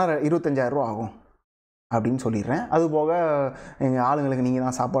 ஆனால் 25,000 ரூபா ஆகும் அப்படின்னு சொல்லிடுறேன். அது போக எங்கள் ஆளுங்களுக்கு நீங்கள்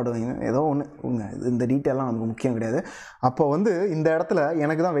தான் சாப்பாடு வைங்க, ஏதோ ஒன்று. இந்த டீட்டெயிலாம் நமக்கு முக்கியம் கிடையாது. அப்போ வந்து இந்த இடத்துல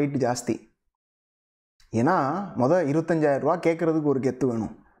எனக்கு தான் வெயிட் ஜாஸ்தி. ஏன்னா 25,000 ரூபா கேட்குறதுக்கு ஒரு கெத்து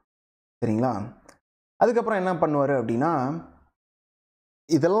வேணும், சரிங்களா? அதுக்கப்புறம் என்ன பண்ணுவார் அப்படின்னா,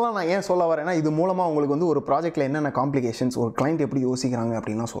 இதெல்லாம் நான் ஏன் சொல்ல வரேன்னா, இது மூலமாக உங்களுக்கு வந்து ஒரு ப்ராஜெக்டில் என்னென்ன காம்ப்ளிகேஷன்ஸ், ஒரு கிளைண்ட் எப்படி யோசிக்கிறாங்க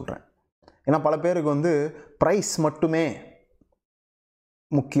அப்படின்லாம் சொல்கிறேன். ஏன்னா பல பேருக்கு வந்து ப்ரைஸ் மட்டுமே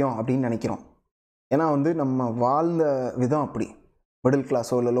முக்கியம் அப்படின்னு நினைக்கிறோம். ஏன்னா வந்து நம்ம வாழ்ந்த விதம் அப்படி. மிடில்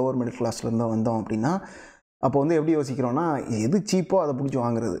கிளாஸோ இல்லை லோவர் மிடில் கிளாஸ்லேருந்தோ வந்தோம் அப்படின்னா அப்போ வந்து எப்படி யோசிக்கிறோன்னா எது சீப்போ அதை பிடிச்சி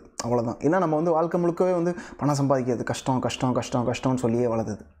வாங்குறது, அவ்வளோதான். ஏன்னா நம்ம வந்து வாழ்க்கை முழுக்கவே வந்து பணம் சம்பாதிக்கிறது கஷ்டம் கஷ்டம் கஷ்டம் கஷ்டம்னு சொல்லியே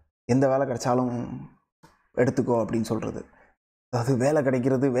வளருது. எந்த வேலை கிடைச்சாலும் எடுத்துக்கோ அப்படின்னு சொல்கிறது. அதாவது வேலை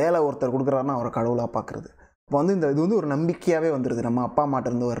கிடைக்கிறது, வேலை ஒருத்தர் கொடுக்குறாருன்னா அவரை கடவுளாக பார்க்குறது. இப்போ வந்து இது வந்து ஒரு நம்பிக்கையாகவே வந்துடுது, நம்ம அப்பா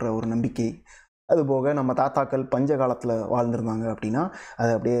அம்மாட்டேருந்து வர்ற ஒரு நம்பிக்கை. அதுபோக நம்ம தாத்தாக்கள் பஞ்ச காலத்தில் வாழ்ந்துருந்தாங்க அப்படின்னா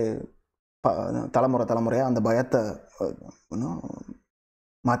அது அப்படியே தலைமுறை தலைமுறையாக அந்த பயத்தை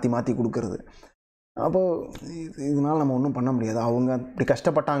மாற்றி மாற்றி கொடுக்கறது. அப்போது இதனால் நம்ம ஒன்றும் பண்ண முடியாது. அவங்க இப்படி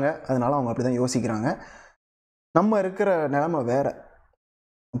கஷ்டப்பட்டாங்க, அதனால் அவங்க அப்படி தான் யோசிக்கிறாங்க. நம்ம இருக்கிற நிலைமை வேறு.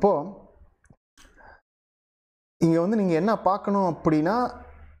 அப்போது இங்கே வந்து நீங்கள் என்ன பார்க்கணும் அப்படின்னா,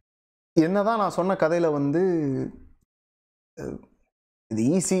 என்ன தான் நான் சொன்ன கதையில் வந்து இது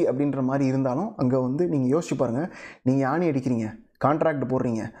ஈஸி அப்படின்ற மாதிரி இருந்தாலும் அங்கே வந்து நீங்கள் யோசிச்சு பாருங்கள். நீங்கள் ஆணி அடிக்கிறீங்க, கான்ட்ராக்ட்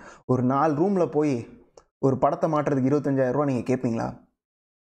போடுறீங்க, ஒரு 4 ரூமில் போய் ஒரு படத்தை மாட்டுறதுக்கு 25,000 ரூபா நீங்கள் கேட்பீங்களா?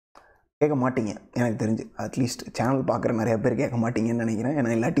 கேட்க மாட்டீங்க எனக்கு தெரிஞ்சு. அட்லீஸ்ட் சேனல் பார்க்குற நிறைய பேர் கேட்க மாட்டீங்கன்னு நினைக்கிறேன்.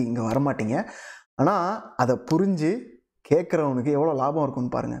 ஏன்னா இல்லாட்டி இங்கே வரமாட்டீங்க. ஆனால் அதை புரிஞ்சு கேட்குறவனுக்கு எவ்வளோ லாபம்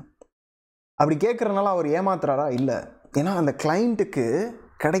இருக்குன்னு பாருங்கள். அப்படி கேட்குறதுனால அவர் ஏமாத்துறாரா? இல்லை. ஏன்னா அந்த கிளைண்ட்டுக்கு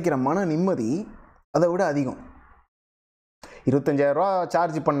கிடைக்கிற மன நிம்மதி அதை விட அதிகம். 25,000 ரூபா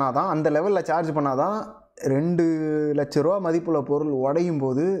சார்ஜ் பண்ணாதான், அந்த லெவலில் சார்ஜ் பண்ணாதான் 2 லட்ச ரூபா மதிப்புள்ள பொருள் உடையும்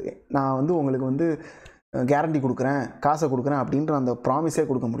போது நான் வந்து உங்களுக்கு வந்து கேரண்டி கொடுக்குறேன், காசை கொடுக்குறேன் அப்படின்ற அந்த ப்ராமிஸே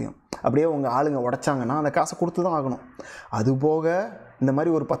கொடுக்க முடியும். அப்படியே உங்கள் ஆளுங்க உடைச்சாங்கன்னா அந்த காசை கொடுத்து தான் ஆகணும். அதுபோக இந்த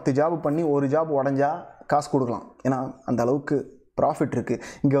மாதிரி ஒரு 10 ஜாப் பண்ணி ஒரு ஜாப் உடஞ்சா காசு கொடுக்கலாம். ஏன்னா அந்த அளவுக்கு ப்ராஃபிட் இருக்குது.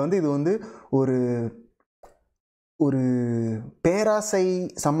 இங்கே வந்து இது வந்து ஒரு ஒரு பேராசை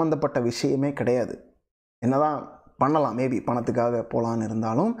சம்மந்தப்பட்ட விஷயமே கிடையாது. என்னதான் பண்ணலாம், மேபி பணத்துக்காக போகலான்னு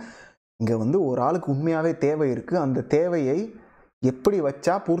இருந்தாலும் இங்கே வந்து ஒரு ஆளுக்கு உண்மையாகவே தேவை இருக்குது. அந்த தேவையை எப்படி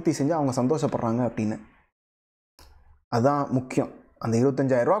வச்சா பூர்த்தி செஞ்சு அவங்க சந்தோஷப்படுறாங்க அப்படின்னு, அதுதான் முக்கியம். அந்த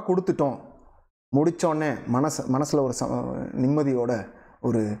 25,000 ரூபா கொடுத்துட்டோம், முடித்தோடனே மனசில் ஒரு நிம்மதியோட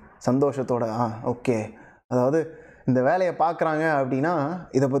ஒரு சந்தோஷத்தோட ஓகே. அதாவது இந்த வேலையை பார்க்குறாங்க அப்படின்னா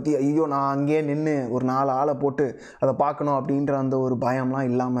இதை பற்றி ஐயோ நான் அங்கேயே நின்று ஒரு 4 ஆளை போட்டு அதை பார்க்கணும் அப்படின்ற அந்த ஒரு பயம்லாம்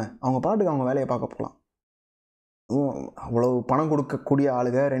இல்லாமல் அவங்க பாட்டுக்கு அவங்க வேலையை பார்க்க போகலாம். அவ்வளோ பணம் கொடுக்கக்கூடிய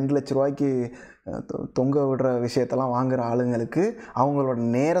ஆளுங்க 2 லட்ச ரூபாய்க்கு தொங்க விடுற விஷயத்தெல்லாம் வாங்குகிற ஆளுங்களுக்கு அவங்களோட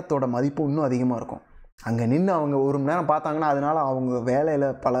நேரத்தோட மதிப்பு இன்னும் அதிகமாக இருக்கும். அங்கே நின்று அவங்க ஒரு மணி நேரம் பார்த்தாங்கன்னா அதனால் அவங்க வேலையில்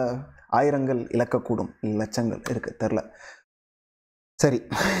பல ஆயிரங்கள் இழக்கக்கூடும், லட்சங்கள் இருக்குது, தெரில. சரி,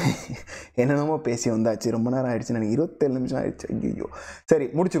 என்னென்னமோ பேசி வந்தாச்சு, ரொம்ப நேரம் ஆயிடுச்சு, எனக்கு 27 நிமிஷம் ஆயிடுச்சு. ஐயோ, சரி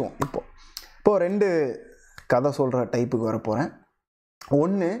முடிச்சுக்குவோம். இப்போது 2 கதை சொல்கிற டைப்புக்கு வர போகிறேன்.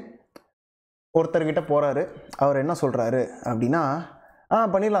 ஒன்று, ஒருத்தர்கிட்ட போகிறாரு, அவர் என்ன சொல்கிறாரு அப்படின்னா,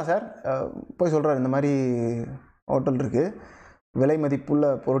 பண்ணிடலாம் சார், போய் சொல்கிறார் இந்த மாதிரி ஹோட்டல் இருக்குது, விலை மதிப்புள்ள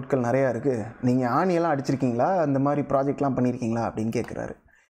பொருட்கள் நிறையா இருக்குது, நீங்கள் ஆணியெல்லாம் அடிச்சிருக்கீங்களா, இந்த மாதிரி ப்ராஜெக்ட்லாம் பண்ணியிருக்கீங்களா அப்படின்னு கேட்குறாரு.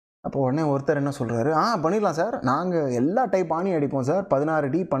 அப்போ உடனே ஒருத்தர் என்ன சொல்கிறாரு, பண்ணிடலாம் சார், நாங்கள் எல்லா டைப் ஆணி அடிப்போம் சார், 16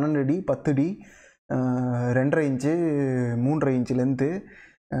 அடி 12 அடி 10 அடி 2.5 inch 3.5 inch length,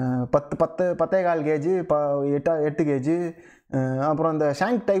 10 KG 8 KG, அப்புறம் இந்த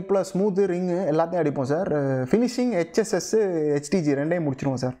ஷாங்க் டைப்பில் ஸ்மூத்து ரிங்கு எல்லாத்தையும் அடிப்போம் சார், ஃபினிஷிங் HSS HTG 2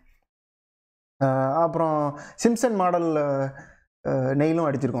 முடிச்சிருவோம் சார், அப்புறம் சிம்சன் மாடல் நெயிலும்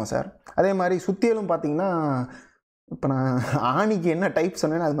அடிச்சிருக்கோம் சார். அதே மாதிரி சுத்தியலும் பார்த்தீங்கன்னா, இப்போ நான் ஆணிக்கு என்ன டைப்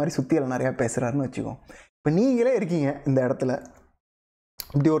சொன்னேன்னு அது மாதிரி சுத்தியல் நிறையா பேசுகிறாருன்னு வச்சுக்கோம். இப்போ நீங்களே இருக்கீங்க இந்த இடத்துல,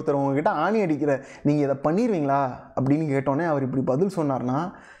 இப்படி ஒருத்தர் உங்ககிட்ட ஆணி அடிக்கிற நீங்கள் இதை பண்ணிடுவீங்களா அப்படின்னு கேட்டோன்னே அவர் இப்படி பதில் சொன்னார்னா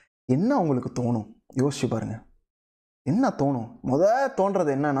என்ன உங்களுக்கு தோணும்? யோசிச்சு பாருங்கள், என்ன தோணும்?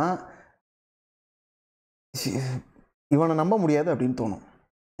 தோன்றது என்னன்னா, இவனை நம்ப முடியாது அப்படின்னு தோணும்.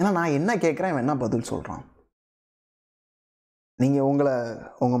 ஏன்னா நான் என்ன கேட்குறேன், இவன் என்ன பதில் சொல்கிறான். நீங்கள்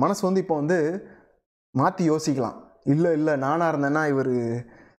உங்கள் மனசு வந்து இப்போ வந்து மாற்றி யோசிக்கலாம். இல்லை நானாக இருந்தேன்னா இவர்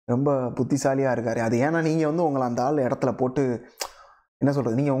ரொம்ப புத்திசாலியாக இருக்கார். அது ஏன்னா நீங்கள் வந்து உங்களை அந்த ஆள் இடத்துல போட்டு என்ன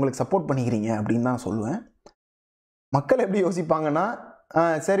சொல்கிறது, நீங்கள் உங்களுக்கு சப்போர்ட் பண்ணிக்கிறீங்க அப்படின்னு தான் சொல்லுவேன். மக்கள் எப்படி யோசிப்பாங்கன்னா,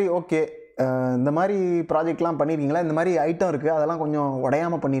 சரி ஓகே, இந்த மாதிரி ப்ராஜெக்ட்லாம் பண்ணிடுவீங்களா, இந்த மாதிரி ஐட்டம் இருக்குது, அதெல்லாம் கொஞ்சம்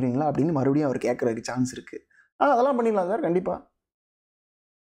உடையாமல் பண்ணிடுவீங்களா அப்படின்னு மறுபடியும் அவர் கேட்குறதுக்கு சான்ஸ் இருக்குது. அதெல்லாம் பண்ணிடலாம் சார் கண்டிப்பாக.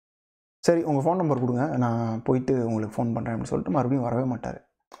 சரி, உங்கள் ஃபோன் நம்பர் கொடுங்க, நான் போயிட்டு உங்களுக்கு ஃபோன் பண்ணுறேன் அப்படின்னு சொல்லிட்டு மறுபடியும் வரவே மாட்டார்.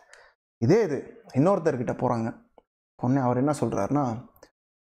 இது இன்னொருத்தர்கிட்ட போகிறாங்க. உடனே அவர் என்ன சொல்கிறாருன்னா,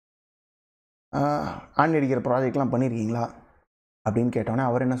 ஆணி அடிக்கிற ப்ராஜெக்ட்லாம் பண்ணியிருக்கீங்களா அப்படின்னு கேட்டோன்னே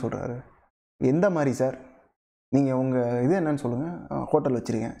அவர் என்ன சொல்கிறாரு, எந்த மாதிரி சார், நீங்கள் உங்கள் இது என்னன்னு சொல்லுங்கள், ஹோட்டல்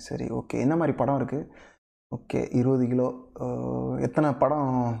வச்சுருக்கேன். சரி ஓகே, என்ன மாதிரி படம் இருக்குது? ஓகே 20 கிலோ, எத்தனை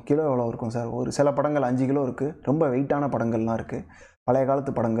படம் கிலோ எவ்வளோ இருக்கும் சார்? ஒரு சில படங்கள் 5 கிலோ இருக்குது, ரொம்ப வெயிட்டான படங்கள்லாம் இருக்குது, பழைய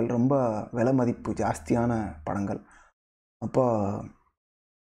காலத்து படங்கள், ரொம்ப விலை மதிப்பு ஜாஸ்தியான படங்கள். அப்போ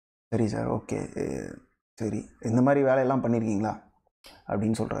சரி சார் ஓகே, சரி இந்த மாதிரி வேலையெல்லாம் பண்ணியிருக்கீங்களா?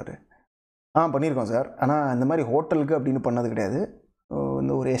 அப்படின்னு சொல்கிறாரு. பண்ணியிருக்கோம் சார். ஆனால் இந்த மாதிரி ஹோட்டலுக்கு அப்படின்னு பண்ணது கிடையாது.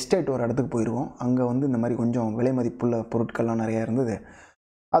 இந்த ஒரு எஸ்டேட் ஒரு இடத்துக்கு போயிடுவோம். அங்கே வந்து இந்த மாதிரி கொஞ்சம் விலை மதிப்புள்ள பொருட்கள்லாம் நிறையா இருந்தது.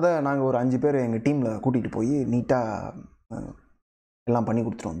 அதை நாங்கள் ஒரு 5 பேர் எங்கள் டீமில் கூட்டிகிட்டு போய் நீட்டாக எல்லாம் பண்ணி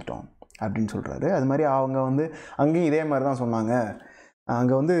கொடுத்துட்டு வந்துட்டோம் அப்படின்னு சொல்கிறாரு. அது மாதிரி அவங்க வந்து அங்கேயும் இதே மாதிரி தான் சொன்னாங்க.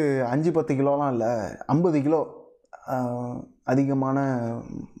 அங்கே வந்து 5-10 கிலோலாம் இல்லை, 50 கிலோ அதிகமான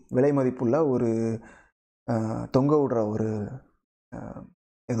விலை மதிப்புள்ள ஒரு தொங்க விடுற ஒரு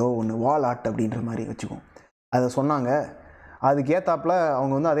ஏதோ ஒன்று வால் ஆர்ட் அப்படின்ற மாதிரி வச்சுக்கோம். அதை சொன்னாங்க. அதுக்கேற்றாப்புல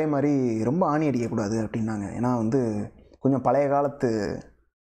அவங்க வந்து அதே மாதிரி ரொம்ப ஆணி அடிக்கக்கூடாது அப்படின்னாங்க. ஏன்னா வந்து கொஞ்சம் பழைய காலத்து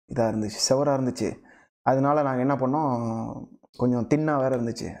இதாக இருந்துச்சு, செவராக இருந்துச்சு. அதனால் நாங்கள் என்ன பண்ணோம், கொஞ்சம் தின்னாக வேறு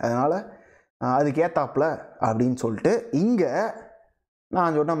இருந்துச்சு. அதனால் அதுக்கேற்றாப்புல அப்படின்னு சொல்லிட்டு இங்கே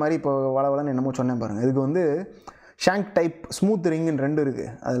நான் சொன்ன மாதிரி இப்போ வளவலன்னு என்னமோ சொன்னேன் பாருங்கள். இதுக்கு வந்து ஷேங்க் டைப், ஸ்மூத் ரிங்குன்னு 2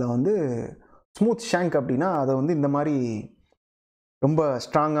 இருக்குது. அதில் வந்து ஸ்மூத் ஷேங்க் அப்படின்னா அதை வந்து இந்த மாதிரி ரொம்ப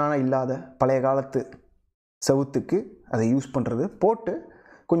ஸ்ட்ராங்கான இல்லாத பழைய காலத்து செவுத்துக்கு அதை யூஸ் பண்ணுறது. போட்டு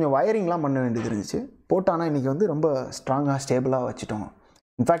கொஞ்சம் வயரிங்லாம் பண்ண வேண்டியது இருந்துச்சு. போட்டானால் இன்றைக்கி வந்து ரொம்ப ஸ்ட்ராங்காக ஸ்டேபிளாக வச்சுட்டோம்.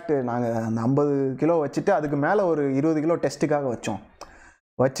 இன்ஃபேக்ட் நாங்கள் அந்த 50 கிலோ வச்சுட்டு அதுக்கு மேலே ஒரு 20 கிலோ டெஸ்ட்டுக்காக வச்சோம்.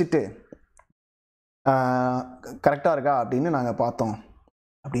 வச்சுட்டு கரெக்டாக இருக்கா அப்படின்னு நாங்கள் பார்த்தோம்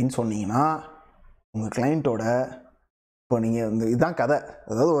அப்படின்னு சொன்னீங்கன்னா உங்கள் கிளைண்ட்டோட இப்போ நீங்கள் இந்த இதுதான் கதை.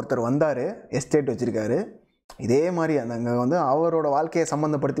 அதாவது ஒருத்தர் வந்தார், எஸ்டேட் வச்சுருக்காரு. இதே மாதிரி அங்கே வந்து அவரோட வாழ்க்கையை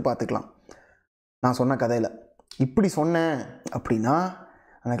சம்மந்தப்படுத்தி பார்த்துக்கலாம். நான் சொன்ன கதையில் இப்படி சொன்னேன் அப்படின்னா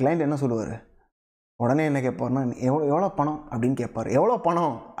அந்த கிளைண்ட் என்ன சொல்லுவார், உடனே என்ன கேட்பார்னா எவ்வளோ பணம் அப்படின்னு கேட்பார். எவ்வளோ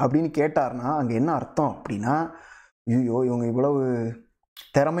பணம் அப்படின்னு கேட்டார்னா அங்கே என்ன அர்த்தம் அப்படின்னா, ஐயோ இவங்க இவ்வளவு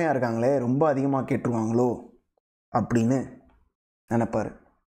திறமையாக இருக்காங்களே, ரொம்ப அதிகமாக கேட்டுருவாங்களோ அப்படின்னு நினைப்பார்.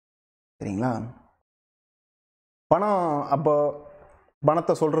 சரிங்களா? பணம் அப்போ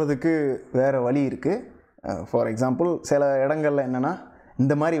பணத்தை சொல்கிறதுக்கு வேறு வழி இருக்குது. ஃபார் எக்ஸாம்பிள் சில இடங்களில் என்னென்னா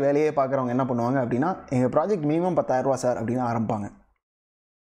இந்த மாதிரி வேலையே பார்க்குறவங்க என்ன பண்ணுவாங்க அப்படின்னா, எங்கள் ப்ராஜெக்ட் மினிமம் 10,000 ரூபா சார் அப்படின்னு ஆரம்பிப்பாங்க.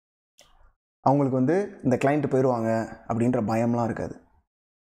 அவங்களுக்கு வந்து இந்த கிளைண்ட்டு போயிடுவாங்க அப்படின்ற பயம்லாம் இருக்காது.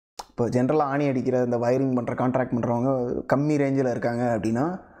 இப்போ ஜென்ரலாக ஆணி அடிக்கிற இந்த வயரிங் பண்ணுற கான்ட்ராக்ட் பண்ணுறவங்க கம்மி ரேஞ்சில் இருக்காங்க அப்படின்னா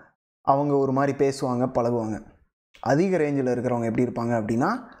அவங்க ஒரு மாதிரி பேசுவாங்க, பழகுவாங்க. அதிக ரேஞ்சில் இருக்கிறவங்க எப்படி இருப்பாங்க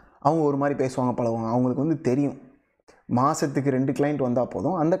அப்படின்னா அவங்க ஒரு மாதிரி பேசுவாங்க, பழகுவாங்க. அவங்களுக்கு வந்து தெரியும், மாதத்துக்கு 2 கிளைண்ட் வந்தால்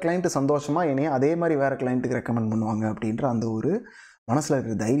போதும், அந்த கிளைண்ட்டு சந்தோஷமாக என்னையே அதே மாதிரி வேறு கிளைண்ட்டுக்கு ரெக்கமெண்ட் பண்ணுவாங்க அப்படின்ற அந்த ஒரு மனசில்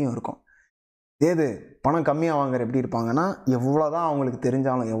இருக்கிற தைரியம் இருக்கும். ஏது பணம் கம்மியாக வாங்குற எப்படி இருப்பாங்கன்னா, எவ்வளோ தான் அவங்களுக்கு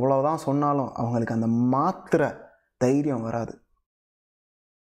தெரிஞ்சாலும் எவ்வளோ தான் சொன்னாலும் அவங்களுக்கு அந்த மாத்திர தைரியம் வராது.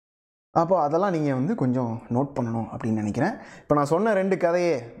 அப்போ அதெல்லாம் நீங்கள் வந்து கொஞ்சம் நோட் பண்ணணும் அப்படின்னு நினைக்கிறேன். இப்போ நான் சொன்ன 2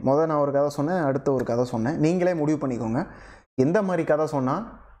 கதையே, நான் ஒரு கதை சொன்னேன், அடுத்த ஒரு கதை சொன்னேன். நீங்களே முடிவு பண்ணிக்கோங்க எந்த மாதிரி கதை சொன்னால்.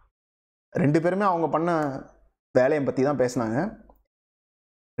 2 பேருமே அவங்க பண்ண வேலையை பற்றி தான் பேசினாங்க.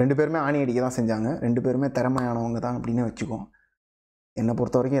 2 பேருமே ஆணி அடிக்க தான் செஞ்சாங்க. 2 பேருமே திறமையானவங்க தான் அப்படின்னு வச்சுக்கோம். என்னை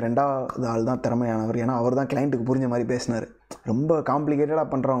பொறுத்த வரைக்கும் 2வது ஆள் தான் திறமையானவர். ஏன்னா அவர் தான் கிளைண்ட்டுக்கு புரிஞ்ச மாதிரி பேசினார். ரொம்ப காம்ப்ளிகேட்டடாக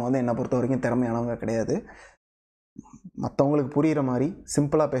பண்ணுறவங்க வந்து என்னை பொறுத்த வரைக்கும் திறமையானவங்க கிடையாது. மற்றவங்களுக்கு புரிகிற மாதிரி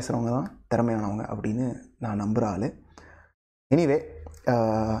சிம்பிளாக பேசுகிறவங்க தான் திறமையானவங்க அப்படின்னு நான் நம்புகிற ஆள். எனிவே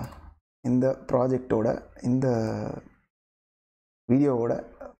இந்த ப்ராஜெக்டோட இந்த வீடியோவோட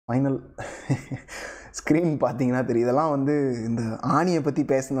ஃபைனல் ஸ்க்ரீன் பார்த்தீங்கன்னா தெரியும். இதெல்லாம் வந்து இந்த ஆணியை பற்றி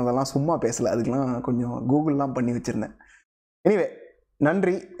பேசுனதெல்லாம் சும்மா பேசலை, அதுக்கெலாம் கொஞ்சம் கூகுள்லாம் பண்ணி வச்சுருந்தேன். எனிவே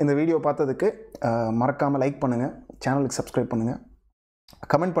நன்றி இந்த வீடியோ பார்த்ததுக்கு. மறக்காமல் லைக் பண்ணுங்கள், சேனலுக்கு சப்ஸ்கிரைப் பண்ணுங்கள்,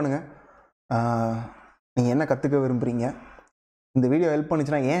 கமெண்ட் பண்ணுங்கள். நீங்கள் என்ன கற்றுக்க விரும்புகிறீங்க, இந்த வீடியோ ஹெல்ப்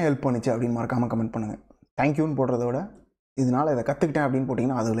பண்ணிச்சுன்னா ஏன் ஹெல்ப் பண்ணிச்சு அப்படின்னு மறக்காமல் கமெண்ட் பண்ணுங்கள். தேங்க்யூன்னு போடுறத விட இதனால் இதை கற்றுக்கிட்டேன் அப்படின்னு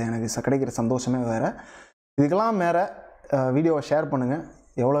போட்டிங்கன்னா அதில் எனக்கு கிடைக்கிற சந்தோஷமே வேறு. இதுக்கெல்லாம் மேலே வீடியோவை ஷேர் பண்ணுங்கள்.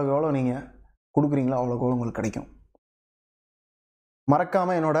 எவ்வளோ நீங்கள் கொடுக்குறீங்களோ அவ்வளோக்கு உங்களுக்கு கிடைக்கும்.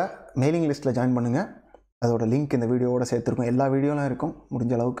 மறக்காமல் என்னோடய மெயிலிங் லிஸ்ட்டில் ஜாயின் பண்ணுங்கள். அதோட லிங்க் இந்த வீடியோவோட சேர்த்துருக்கும். எல்லா வீடியோலாம் இருக்கும்.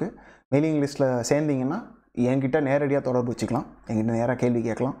 முடிஞ்ச அளவுக்கு மெயிலிங் லிஸ்ட்டில் சேர்ந்தீங்கன்னா என்கிட்ட நேரடியாக தொடர்பு வச்சுக்கலாம், என்கிட்ட நேராக கேள்வி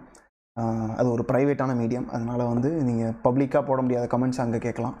கேட்கலாம். அது ஒரு ப்ரைவேட்டான மீடியம், அதனால் வந்து நீங்கள் பப்ளிக்காக போட முடியாத கமெண்ட்ஸ் அங்கே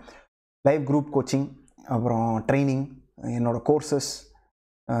கேட்கலாம். லைவ் குரூப் கோச்சிங், அப்புறம் ட்ரைனிங், என்னோடய கோர்சஸ்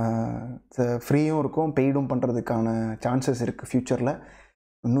ஃப்ரீயும் இருக்கும், பெய்டும் பண்ணுறதுக்கான சான்சஸ் இருக்குது ஃப்யூச்சரில்.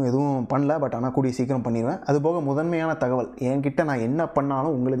 இன்னும் எதுவும் பண்ணல, பட் ஆனால் கூடிய சீக்கிரம் பண்ணிடுவேன். அதுபோக முதன்மையான தகவல் என்கிட்ட நான் என்ன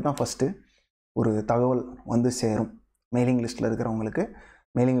பண்ணாலும் உங்களுக்கு தான் ஃபஸ்ட்டு ஒரு தகவல் வந்து சேரும். மெயிலிங் லிஸ்ட்டில் இருக்கிறவங்களுக்கு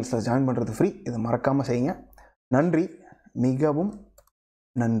மெயிலிங் லிஸ்ட்டில் ஜாயின் பண்ணுறது ஃப்ரீ. இதை மறக்காமல் செய்யுங்க. நன்றி, மிகவும்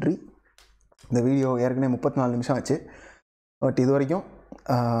நன்றி. இந்த வீடியோ ஏற்கனவே 34 நிமிஷம் ஆச்சு. பட் இது வரைக்கும்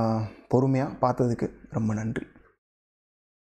பொறுமையாக பார்த்ததுக்கு ரொம்ப நன்றி.